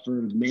set up for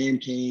the man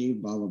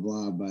cave, blah, blah,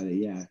 blah. But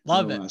yeah.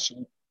 Love it.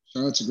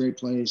 Charlotte's a great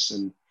place,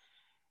 and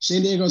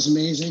San Diego's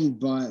amazing,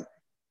 but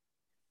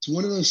it's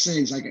one of those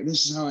things, like,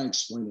 this is how I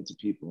explain it to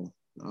people.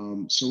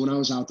 So when I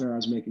was out there, I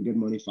was making good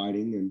money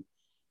fighting and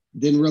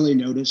didn't really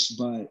notice,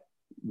 but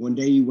one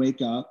day you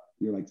wake up,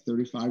 you're like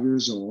 35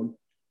 years old,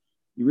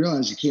 you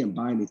realize you can't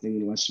buy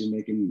anything unless you're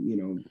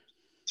making,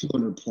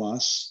 200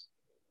 plus,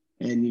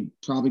 and you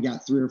probably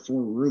got 3 or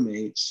 4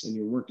 roommates, and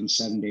you're working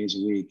 7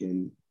 days a week.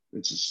 And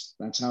it's just,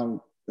 that's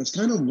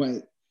kind of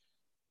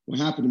what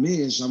happened to me.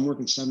 Is I'm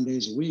working 7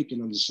 days a week,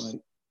 and I'm just like,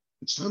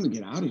 it's time to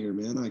get out of here,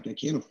 man. Like, I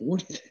can't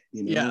afford it,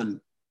 Yeah. And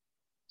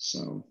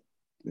so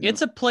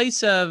it's a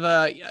place of,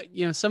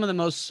 some of the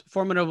most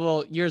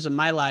formidable years of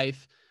my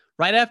life.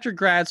 Right after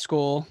grad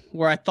school,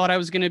 where I thought I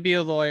was going to be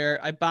a lawyer,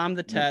 I bombed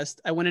the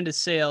test. I went into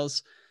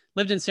sales,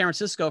 lived in San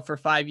Francisco for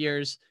 5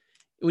 years.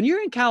 When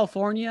you're in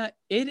California,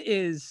 it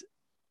is,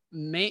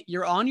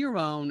 you're on your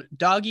own,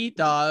 dog eat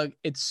dog.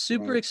 It's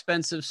super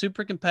expensive,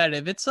 super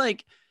competitive. It's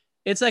like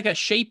a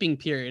shaping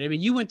period. I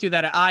mean, you went through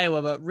that at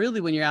Iowa, but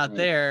really when you're out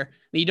there,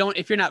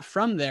 if you're not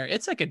from there,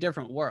 it's like a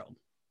different world.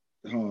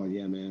 Oh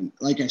yeah, man.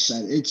 Like I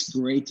said, it's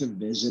great to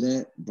visit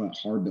it, but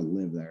hard to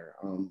live there.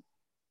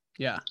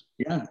 Yeah.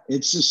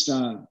 It's just,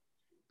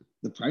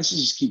 the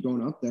prices just keep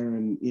going up there.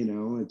 And,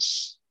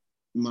 it's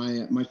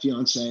my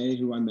fiance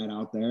who I met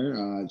out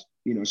there,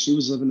 she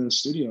was living in a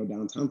studio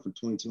downtown for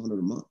 $2,200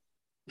 a month.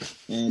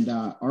 And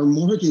our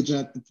mortgage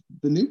at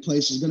the new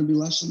place is going to be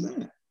less than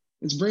that.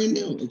 It's brand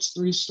new. It's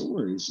 3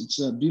 stories.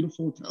 It's a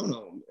beautiful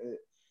townhome.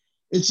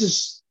 It's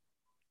just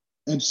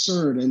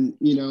absurd. And,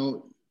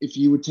 if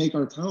you would take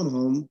our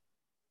townhome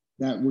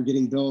that we're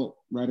getting built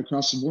right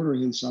across the border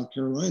in South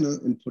Carolina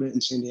and put it in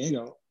San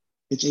Diego,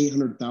 it's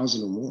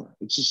 $800,000 or more.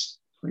 It's just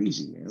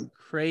crazy, man.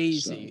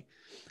 Crazy.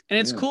 And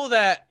it's cool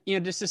that,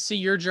 just to see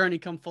your journey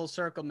come full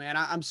circle, man.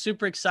 I'm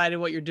super excited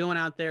what you're doing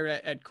out there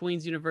at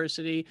Queens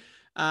University.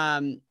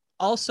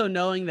 Also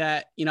knowing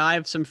that, I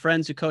have some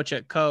friends who coach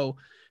at Co.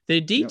 The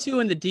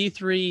D2 and the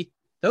D3,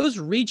 those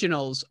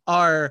regionals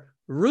are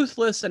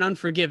ruthless and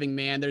unforgiving,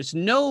 man. There's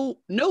no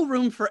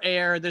room for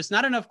error. There's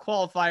not enough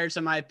qualifiers,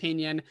 in my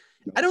opinion.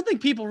 I don't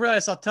think people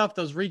realize how tough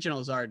those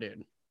regionals are,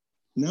 dude.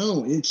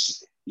 No,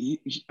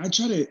 I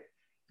try to,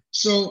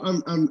 so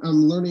I'm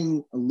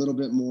learning a little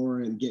bit more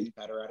and getting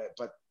better at it,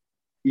 but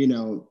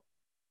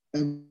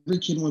every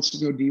kid wants to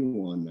go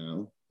D1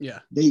 now. Yeah.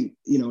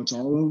 It's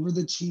all over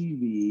the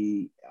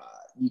TV.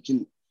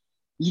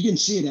 You can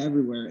see it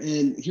everywhere.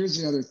 And here's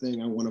the other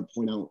thing I want to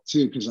point out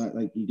too, because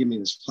you give me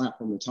this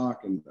platform to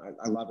talk, and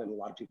I love it. And a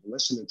lot of people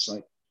listen. It's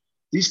like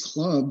these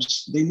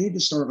clubs, they need to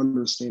start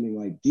understanding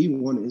like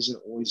D1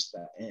 isn't always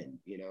the end.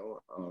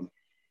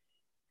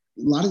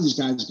 A lot of these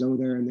guys go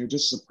there and they're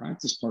just a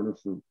practice partner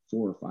for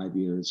 4 or 5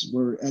 years.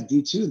 Where at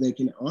D2, they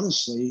can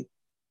honestly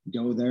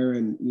go there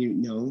and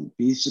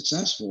be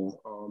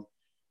successful.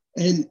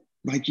 And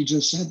like you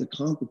just said, the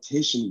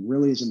competition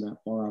really isn't that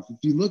far off. If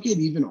you look at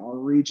even our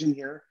region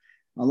here,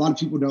 a lot of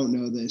people don't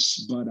know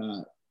this, but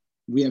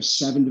we have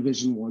 7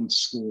 Division I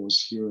schools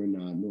here in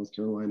North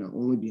Carolina,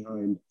 only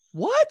behind.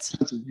 What?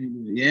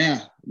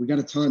 Yeah, we got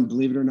a ton.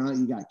 Believe it or not,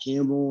 you got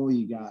Campbell,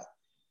 you got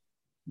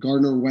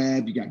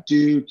Gardner-Webb, you got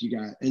Duke, you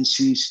got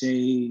NC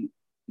State,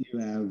 you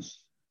have,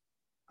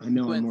 I'm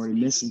already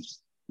missing.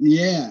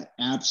 Yeah,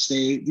 App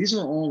State. These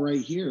are all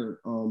right here.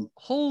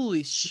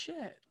 Holy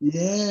shit.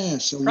 Yeah.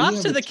 So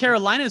props to the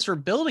Carolinas for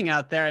building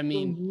out there. I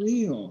mean, for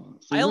real.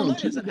 Illinois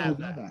doesn't have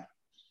that.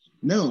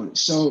 No.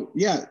 So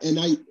yeah, and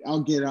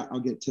I'll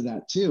get to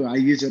that too. I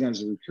use it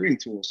as a recruiting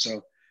tool.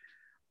 So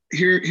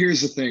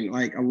here's the thing.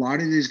 Like a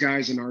lot of these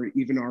guys in our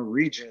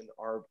region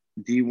are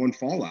D1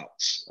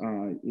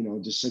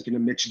 fallouts. Just thinking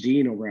of Mitch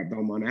Dean over at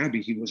Belmont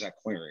Abbey. He was at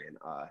Clarion.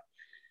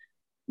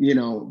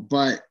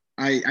 But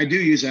I do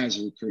use it as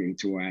a recruiting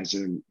tool, as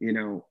in,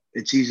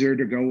 it's easier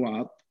to go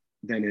up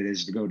than it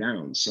is to go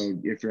down. So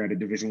if you're at a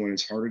Division I,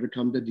 it's harder to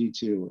come to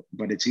D2,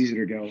 but it's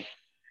easier to go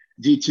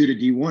D2 to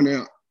D1.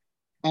 Now,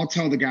 I'll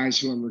tell the guys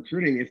who I'm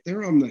recruiting, if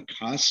they're on the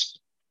cusp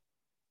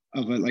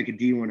of like a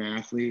D1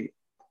 athlete,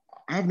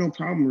 I have no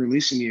problem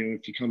releasing you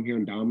if you come here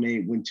and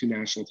dominate, win 2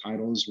 national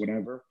titles,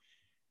 whatever.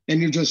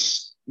 And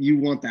you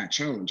want that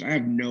challenge. I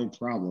have no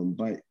problem,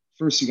 but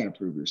first you got to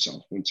prove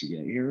yourself once you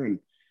get here.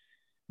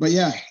 But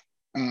yeah,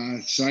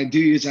 so I do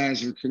use that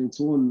as a recruiting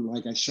tool. And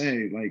like I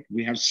say, like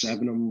we have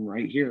 7 of them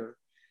right here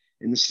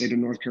in the state of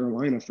North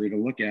Carolina for you to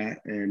look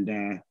at.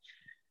 And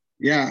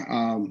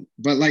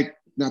but like,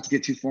 not to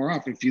get too far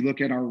off, if you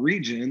look at our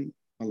region,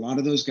 a lot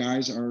of those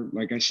guys are,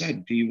 like I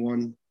said,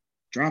 D1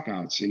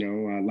 dropouts.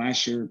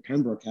 Last year,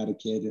 Pembroke had a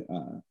kid,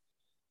 I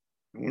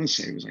want to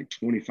say it was like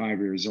 25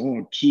 years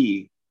old,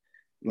 Key,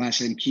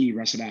 last name Key,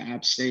 wrestled at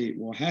App State.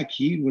 Well, heck,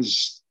 he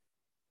was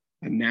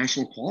a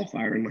national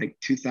qualifier in like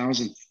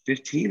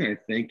 2015, I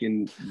think,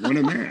 and won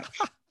a match.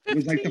 It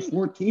was like the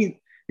 14th.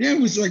 Yeah,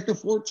 it was like the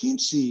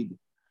 14th seed.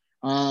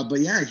 But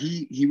yeah,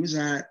 he was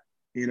at,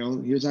 he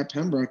was at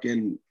Pembroke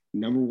and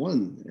number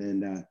 1.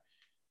 And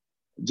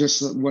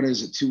just, what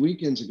is it, 2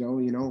 weekends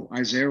ago,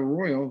 Isaiah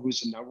Royal,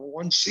 who's the number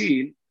 1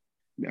 seed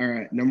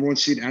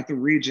at the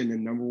region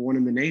and number 1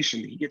 in the nation,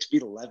 he gets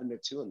beat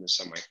 11-2 in the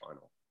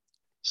semifinal.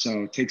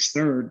 So takes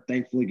 3rd,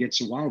 thankfully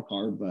gets a wild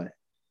card. But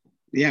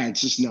yeah,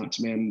 it's just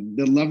nuts, man.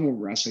 The level of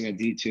wrestling at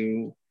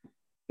D2,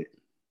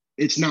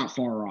 it's not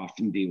far off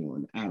from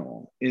D1 at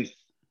all.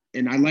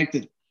 And I like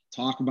to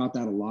talk about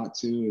that a lot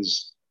too,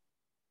 is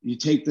you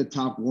take the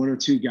top 1 or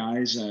 2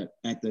 guys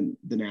at the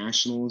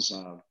nationals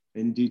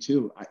in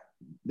D2,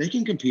 they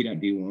can compete at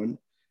D1.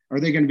 Are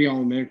they going to be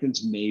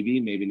All-Americans?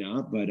 Maybe, maybe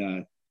not. But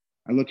I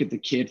look at the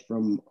kid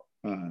from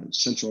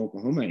Central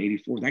Oklahoma at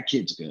 84. That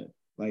kid's good.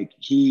 Like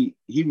he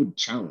would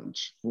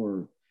challenge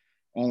for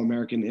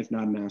All-American, if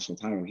not a national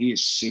title. He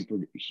is super.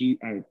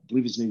 I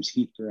believe his name's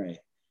Heath Gray.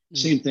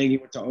 Same thing. He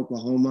went to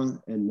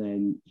Oklahoma and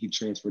then he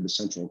transferred to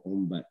Central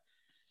Oklahoma. But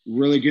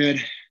really good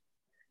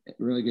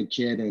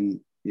kid. And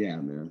yeah,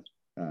 man,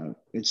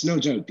 it's no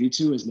joke.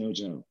 D2 is no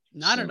joke.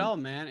 Not at all,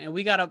 man. And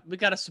we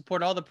gotta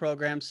support all the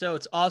programs. So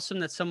it's awesome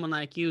that someone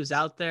like you is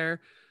out there,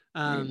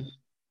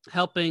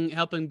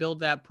 helping build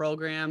that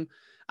program.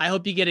 I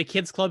hope you get a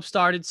kids club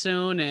started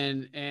soon,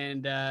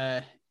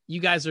 and you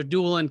guys are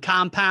dueling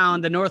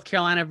compound, the North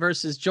Carolina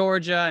versus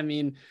Georgia. I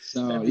mean,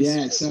 not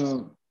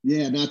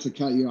to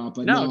cut you off,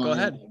 but no, go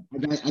ahead.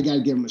 I got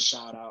to give them a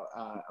shout out.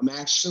 I'm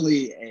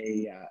actually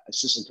a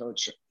assistant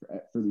coach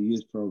for the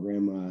youth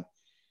program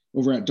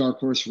over at Dark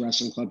Horse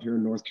Wrestling Club here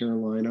in North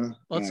Carolina.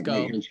 Let's go.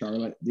 Right here in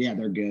Charlotte. Yeah,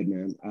 they're good,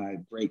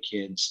 man. Great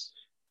kids.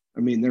 I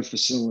mean, their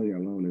facility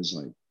alone is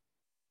like,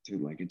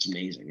 dude, like it's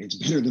amazing. It's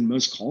better than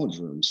most college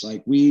rooms.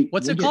 Like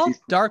what's it called?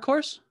 Dark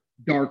Horse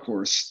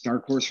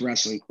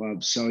Wrestling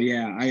Club. So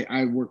yeah,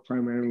 I work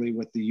primarily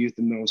with the youth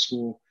and middle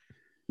school.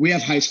 We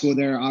have high school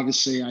there.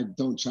 Obviously, I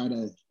don't try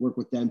to work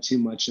with them too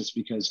much just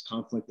because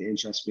conflict of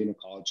interest being a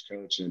college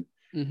coach.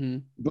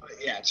 But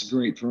yeah, it's a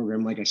great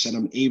program. Like I said,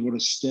 I'm able to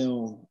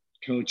still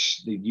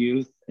coach the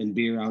youth and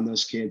be around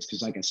those kids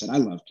because, like I said, I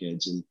love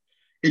kids and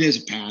it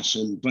is a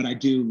passion. But I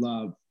do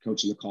love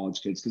coaching the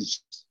college kids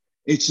because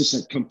it's just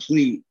a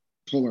complete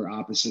polar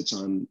opposites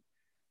on,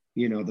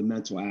 the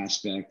mental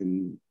aspect,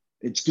 and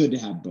it's good to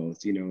have both.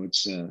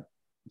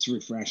 It's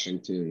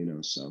refreshing too.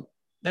 So.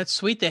 That's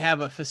sweet to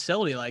have a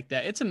facility like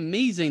that. It's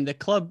amazing the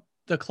club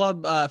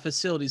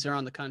facilities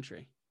around the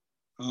country.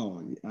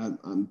 Oh,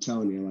 I'm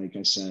telling you, like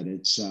I said,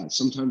 it's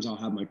sometimes I'll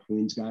have my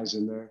Queens guys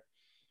in there,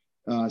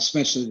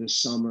 especially this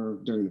summer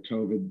during the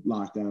COVID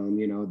lockdown.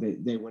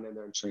 They went in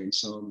there and trained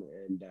some,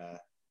 and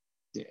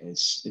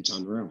it's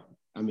unreal.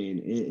 I mean,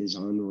 it is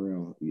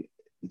unreal.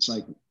 It's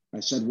like I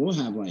said, we'll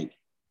have like,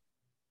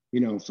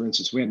 for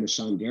instance, we had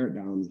Michon Garrett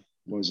down,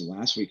 what was it,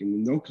 last week,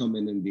 and they'll come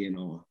in and be in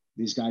awe.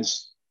 These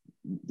guys,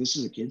 this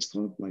is a kids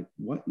club, like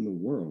what in the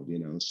world,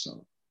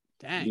 so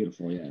dang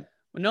beautiful. Yeah,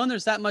 well, knowing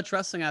there's that much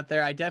wrestling out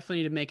there, I definitely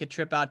need to make a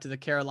trip out to the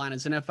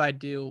Carolinas, and if I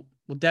do,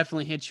 we'll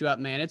definitely hit you up,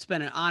 man. It's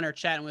been an honor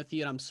chatting with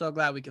you, and I'm so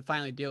glad we could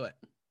finally do it.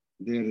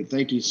 Dude,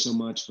 thank you so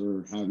much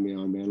for having me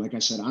on, man. Like I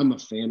said, I'm a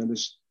fan of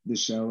this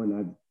show,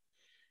 and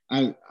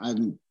I've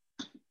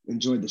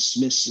enjoyed the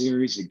Smith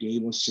series, the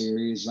Gable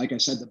series. Like I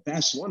said, the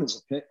best one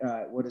is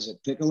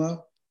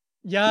Piccolo?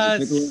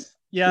 Yes.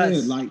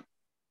 Yes. Dude, like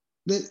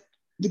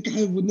the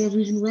guy would never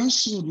even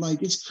wrestled.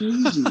 Like, it's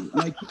crazy.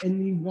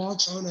 And he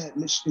walks on at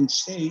Michigan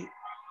State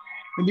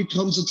and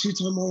becomes a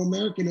 2-time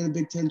All-American and a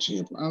Big Ten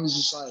champ. I was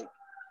just like,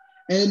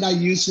 and I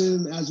use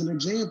him as an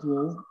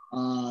example.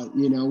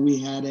 We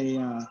had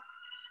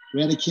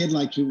a kid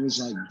like who was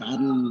like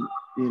battling,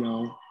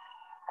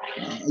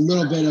 a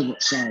little bit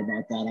of, sorry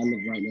about that. I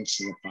live right next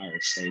to the fire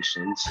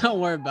station. So don't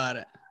worry about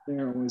it.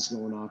 They're always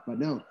going off. But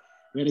no,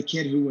 we had a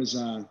kid who was,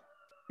 a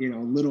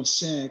little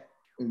sick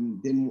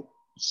and didn't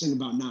sing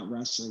about not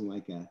wrestling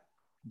like a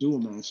dual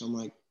match. I'm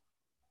like,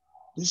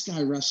 this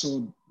guy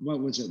wrestled, what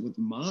was it, with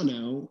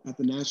Mono at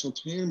the national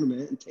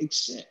tournament and takes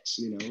 6,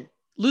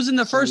 Losing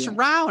the first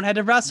round, had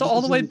to wrestle all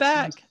the way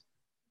back.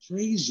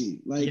 Crazy.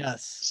 Like,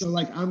 yes. So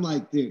like, I'm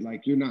like, dude,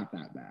 like, you're not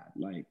that bad.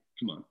 Like,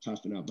 come on,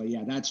 toughen up. But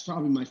yeah, that's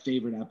probably my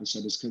favorite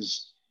episode, is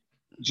because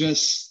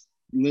just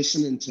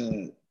listening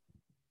to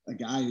a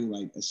guy who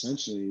like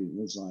essentially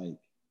was like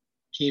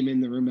came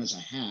in the room as a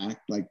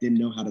hack, like didn't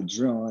know how to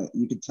drill.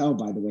 You could tell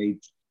by the way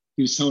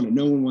he was telling it.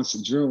 No one wants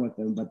to drill with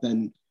him, but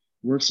then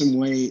works his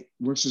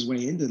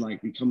way into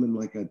like becoming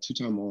like a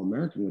 2-time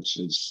All-American, which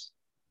is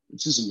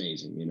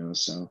amazing, you know.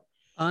 So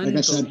like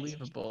I said,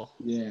 unbelievable.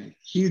 Yeah,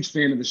 huge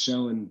fan of the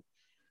show, and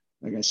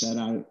like I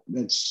said,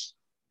 that's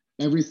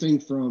everything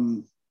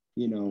from,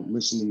 you know,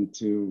 listening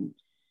to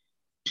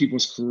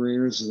people's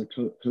careers and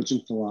the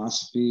coaching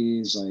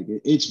philosophies. Like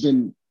it's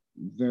been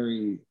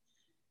very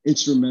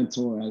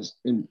instrumental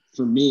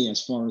for me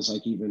as far as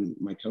like even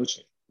my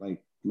coaching,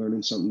 like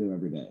learning something new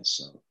every day.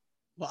 So.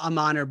 Well, I'm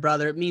honored,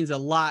 brother. It means a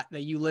lot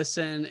that you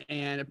listen,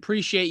 and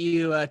appreciate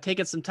you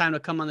taking some time to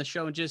come on the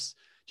show and just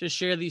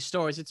share these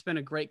stories. It's been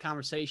a great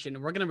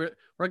conversation. We're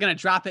gonna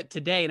drop it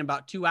today in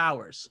about 2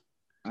 hours.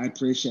 I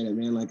appreciate it,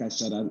 man. Like I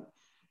said,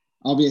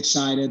 I'll be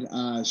excited.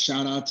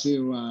 Shout out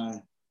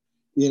to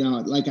you know,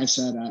 like I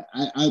said,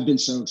 I've been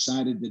so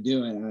excited to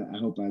do it. I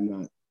hope I'm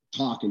not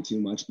talking too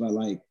much, but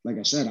like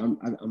I said,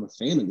 I'm a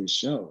fan of this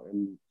show,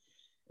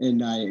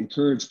 and I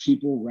encourage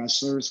people,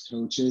 wrestlers,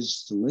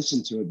 coaches, to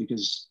listen to it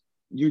because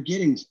you're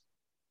getting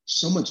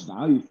so much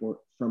value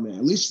from it.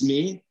 At least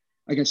me,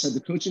 like I said, the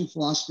coaching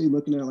philosophy,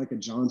 looking at like a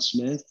John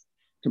Smith,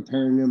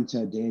 comparing him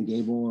to Dan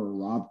Gable or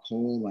Rob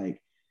Cole,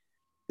 like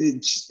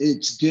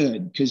it's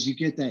good because you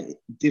get that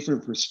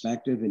different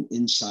perspective and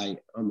insight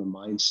on the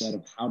mindset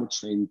of how to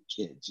train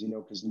kids, you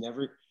know, because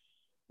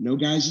no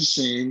guy's the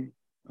same.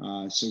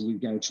 So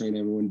we've got to train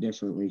everyone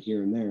differently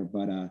here and there.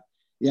 But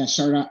yeah,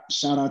 shout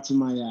out to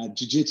my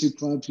jiu-jitsu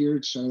club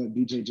here, Charlotte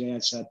BJJ. I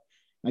said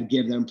I'd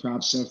give them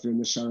props. So if you're in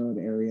the Charlotte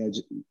area,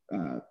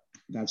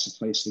 that's the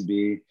place to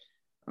be.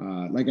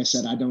 Like I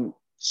said, I don't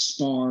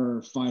spar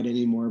or fight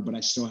anymore, but I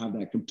still have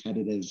that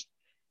competitiveness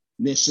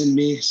in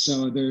me.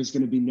 So there's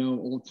going to be no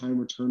old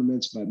timer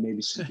tournaments, but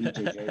maybe some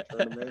BJJ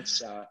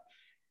tournaments.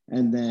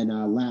 And then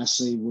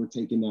lastly, we're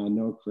taking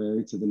Noah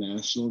Carreri to the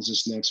Nationals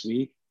this next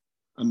week.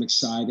 I'm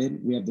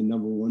excited. We have the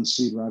 #1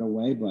 seed right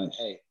away, but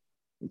hey,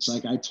 it's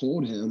like I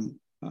told him,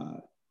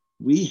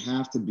 we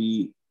have to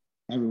beat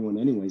everyone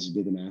anyways to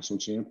be the national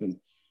champion.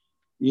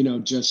 You know,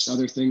 just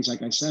other things,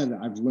 like I said,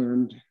 I've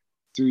learned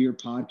through your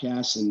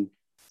podcast and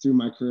through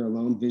my career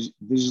alone,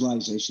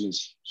 visualization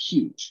is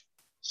huge.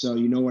 So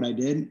you know what I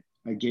did?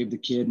 I gave the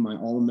kid my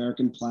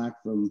All-American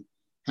plaque from,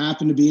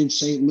 happened to be in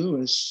St.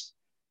 Louis,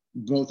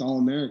 both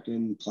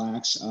All-American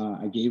plaques.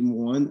 I gave him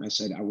one. I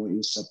said, I want you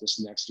to set this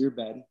next to your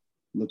bed.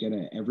 Look at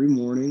it every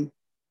morning,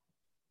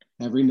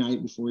 every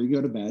night before you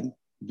go to bed.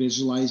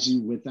 Visualize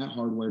you with that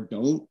hardware.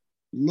 Don't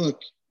look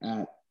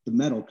at the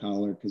metal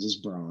collar because it's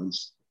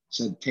bronze.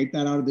 So take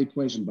that out of the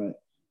equation,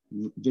 but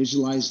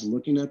visualize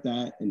looking at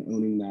that and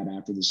owning that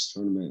after this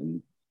tournament,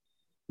 and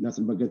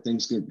nothing but good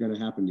things are going to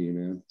happen to you,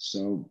 man.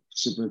 So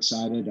super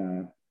excited.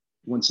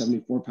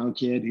 174-pound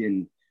kid,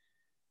 and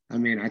I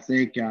mean, I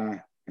think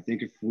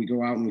if we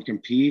go out and we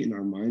compete and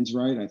our mind's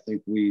right, I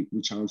think we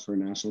challenge for a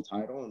national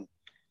title, and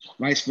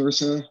vice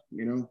versa.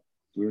 You know,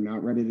 if we're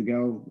not ready to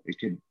go,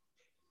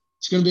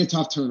 it's going to be a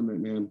tough tournament,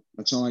 man.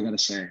 That's all I got to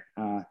say.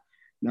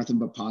 Nothing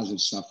but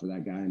positive stuff for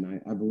that guy, and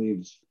I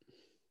believe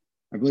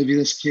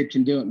this kid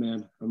can do it,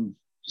 man. I'm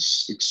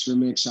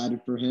extremely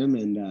excited for him,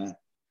 and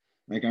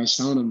like I was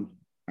telling him,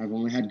 I've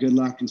only had good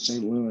luck in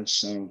St. Louis,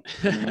 so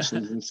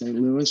Nationals in St.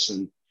 Louis,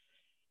 and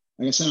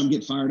like I said, I'm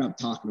getting fired up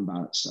talking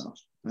about it, so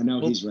I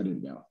know he's ready to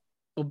go.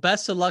 Well,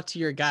 best of luck to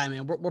your guy,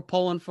 man. We're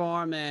pulling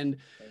for him, and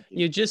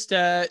you just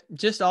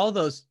all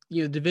those,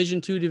 you know,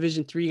 Division II,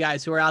 Division III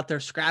guys who are out there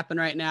scrapping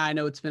right now. I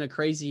know it's been a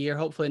crazy year.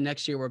 Hopefully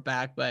next year we're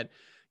back, but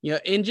you know,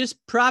 and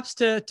just props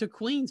to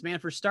Queens, man,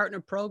 for starting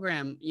a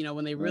program, you know,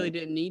 when they really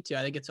didn't need to.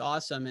 I think it's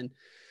awesome. And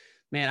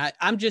man,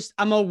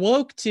 I'm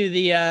awoke to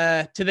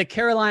the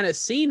Carolina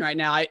scene right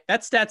now.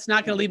 That stat's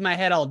not going to leave my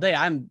head all day.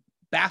 I'm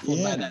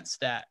baffled by that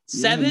stat.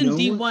 7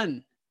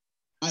 D1.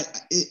 I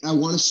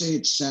want to say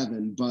it's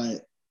 7,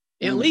 but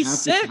at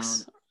least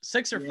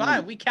 6 or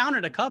 5. We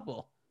counted a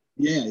couple.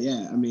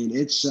 Yeah. I mean,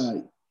 it's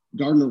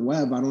Gardner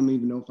Webb. I don't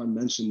even know if I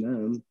mentioned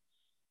them.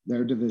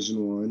 They're Division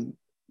I.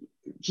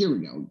 Here we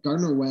go.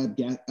 Gardner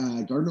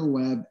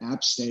Webb,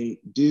 App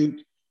State, Duke,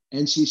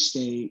 NC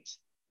State,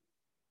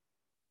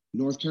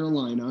 North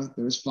Carolina.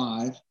 There's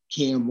 5.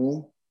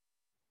 Campbell.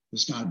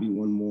 There's got to be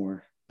one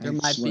more. There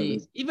might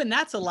be. Even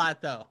that's a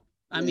lot, though.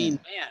 I mean,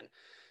 man,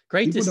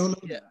 great to see.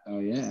 Don't know that. Oh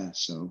yeah.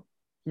 So.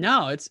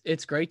 No,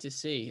 it's great to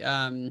see.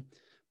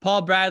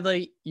 Paul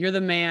Bradley, you're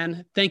the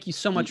man. Thank you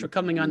so much for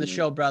coming on the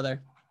show,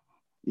 brother.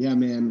 Yeah,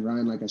 man,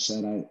 Ryan. Like I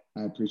said,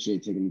 I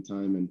appreciate taking the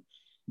time and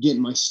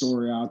getting my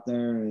story out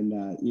there, and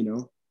you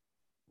know,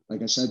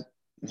 like I said,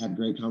 I had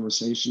great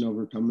conversation,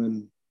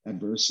 overcoming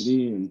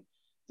adversity and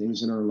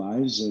things in our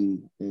lives,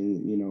 and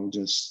you know,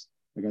 just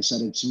like I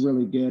said, it's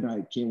really good.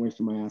 I can't wait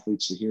for my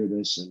athletes to hear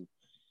this and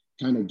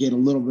kind of get a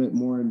little bit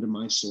more into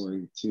my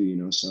story too, you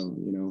know. So,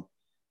 you know,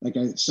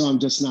 so I'm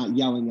just not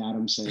yelling at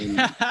them saying,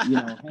 you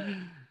know, hey,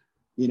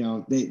 you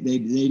know,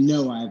 they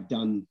know I've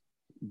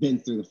been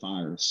through the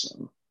fire.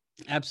 So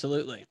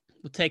absolutely.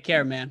 Well, take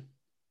care, man.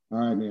 All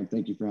right, man.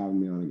 Thank you for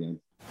having me on again.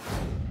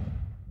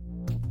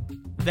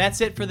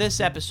 That's it for this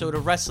episode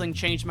of Wrestling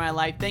Changed My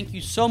Life. Thank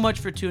you so much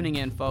for tuning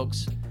in,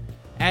 folks.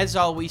 As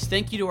always,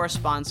 thank you to our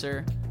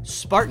sponsor,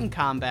 Spartan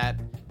Combat.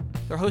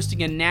 They're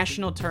hosting a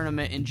national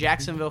tournament in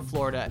Jacksonville,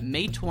 Florida,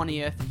 May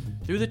 20th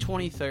through the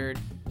 23rd.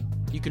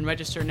 You can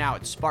register now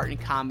at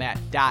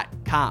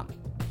SpartanCombat.com.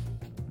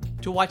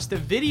 To watch the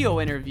video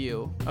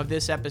interview of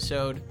this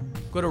episode,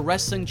 go to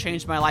Wrestling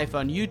Changed My Life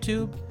on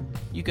YouTube.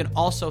 You can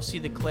also see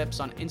the clips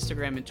on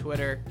Instagram and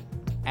Twitter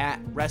at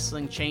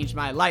Wrestling Changed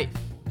My Life.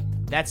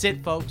 That's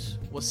it, folks.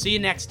 We'll see you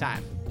next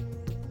time.